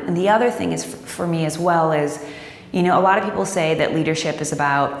important. And the other thing is for me as well is, you know, a lot of people say that leadership is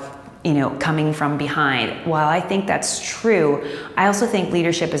about, you know, coming from behind. While I think that's true, I also think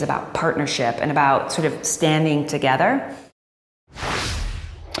leadership is about partnership and about sort of standing together.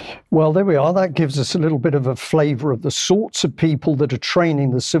 Well, there we are. That gives us a little bit of a flavour of the sorts of people that are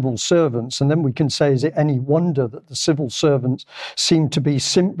training the civil servants. And then we can say, is it any wonder that the civil servants seem to be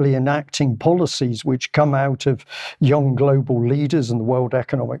simply enacting policies which come out of young global leaders and the World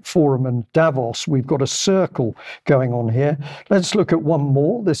Economic Forum and Davos? We've got a circle going on here. Let's look at one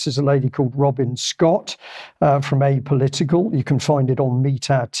more. This is a lady called Robin Scott from Apolitical. You can find it on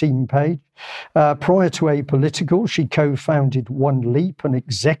Meet Our Team page. Prior to Apolitical, she co-founded One Leap, an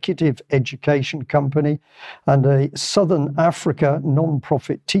executive education company, and a Southern Africa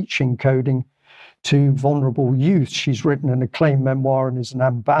non-profit teaching coding to vulnerable youth. She's written an acclaimed memoir and is an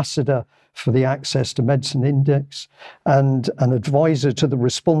ambassador for the Access to Medicine Index and an advisor to the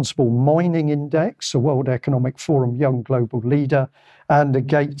Responsible Mining Index, a World Economic Forum Young Global Leader, and a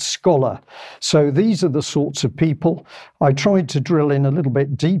Gates Scholar. So these are the sorts of people. I tried to drill in a little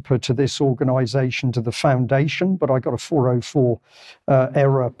bit deeper to this organization, to the foundation, but I got a 404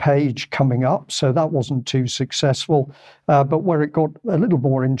 error page coming up, so that wasn't too successful. But where it got a little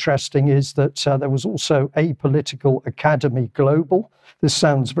more interesting is that there was also Apolitical Academy Global. This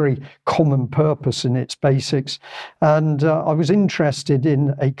sounds very common purpose in its basics. And I was interested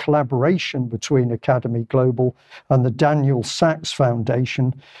in a collaboration between Academy Global and the Daniel Sachs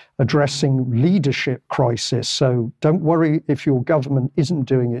Foundation addressing leadership crisis. So don't worry if your government isn't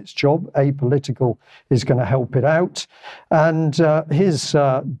doing its job. Apolitical is going to help it out. And here's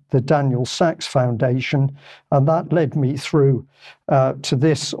the Daniel Sachs Foundation. And that led me through to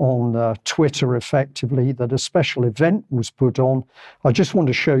this on Twitter, effectively, that a special event was put on. I just want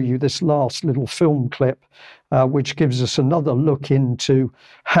to show you this last little film clip, which gives us another look into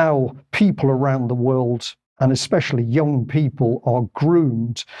how people around the world, and especially young people, are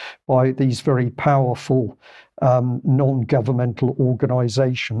groomed by these very powerful non-governmental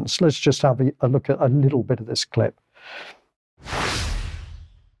organizations. Let's just have a look at a little bit of this clip.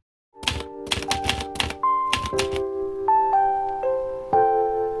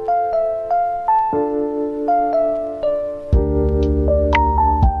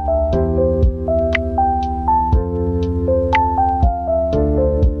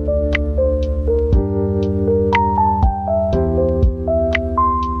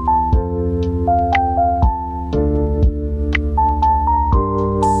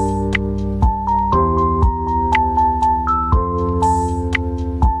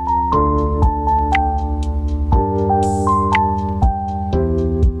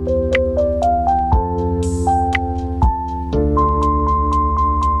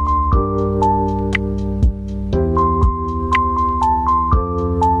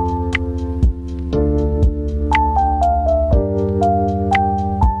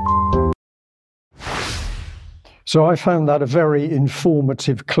 So I found that a very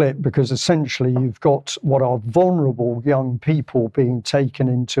informative clip, because essentially you've got what are vulnerable young people being taken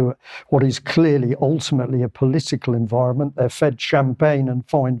into what is clearly ultimately a political environment. They're fed champagne and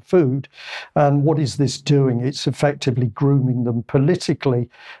fine food. And what is this doing? It's effectively grooming them politically.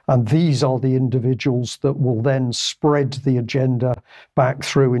 And these are the individuals that will then spread the agenda back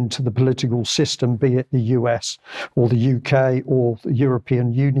through into the political system, be it the US or the UK or the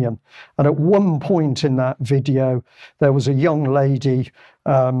European Union. And at one point in that video, there was a young lady,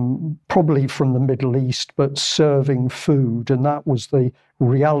 probably from the Middle East, but serving food. And that was the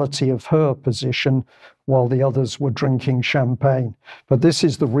reality of her position, while the others were drinking champagne. But this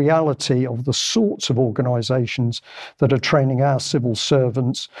is the reality of the sorts of organisations that are training our civil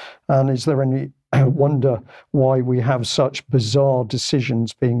servants. And is there any wonder why we have such bizarre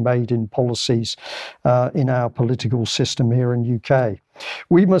decisions being made in policies in our political system here in UK?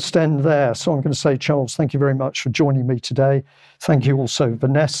 We must end there. So I'm going to say, Charles, thank you very much for joining me today. Thank you also,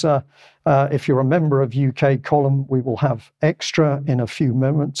 Vanessa. If you're a member of UK Column, we will have extra in a few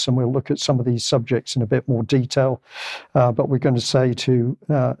moments, and we'll look at some of these subjects in a bit more detail. But we're going to say to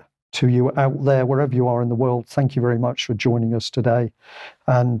you out there, wherever you are in the world, thank you very much for joining us today.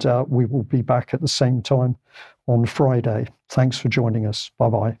 And we will be back at the same time on Friday. Thanks for joining us.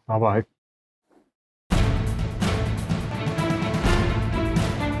 Bye-bye. Bye-bye.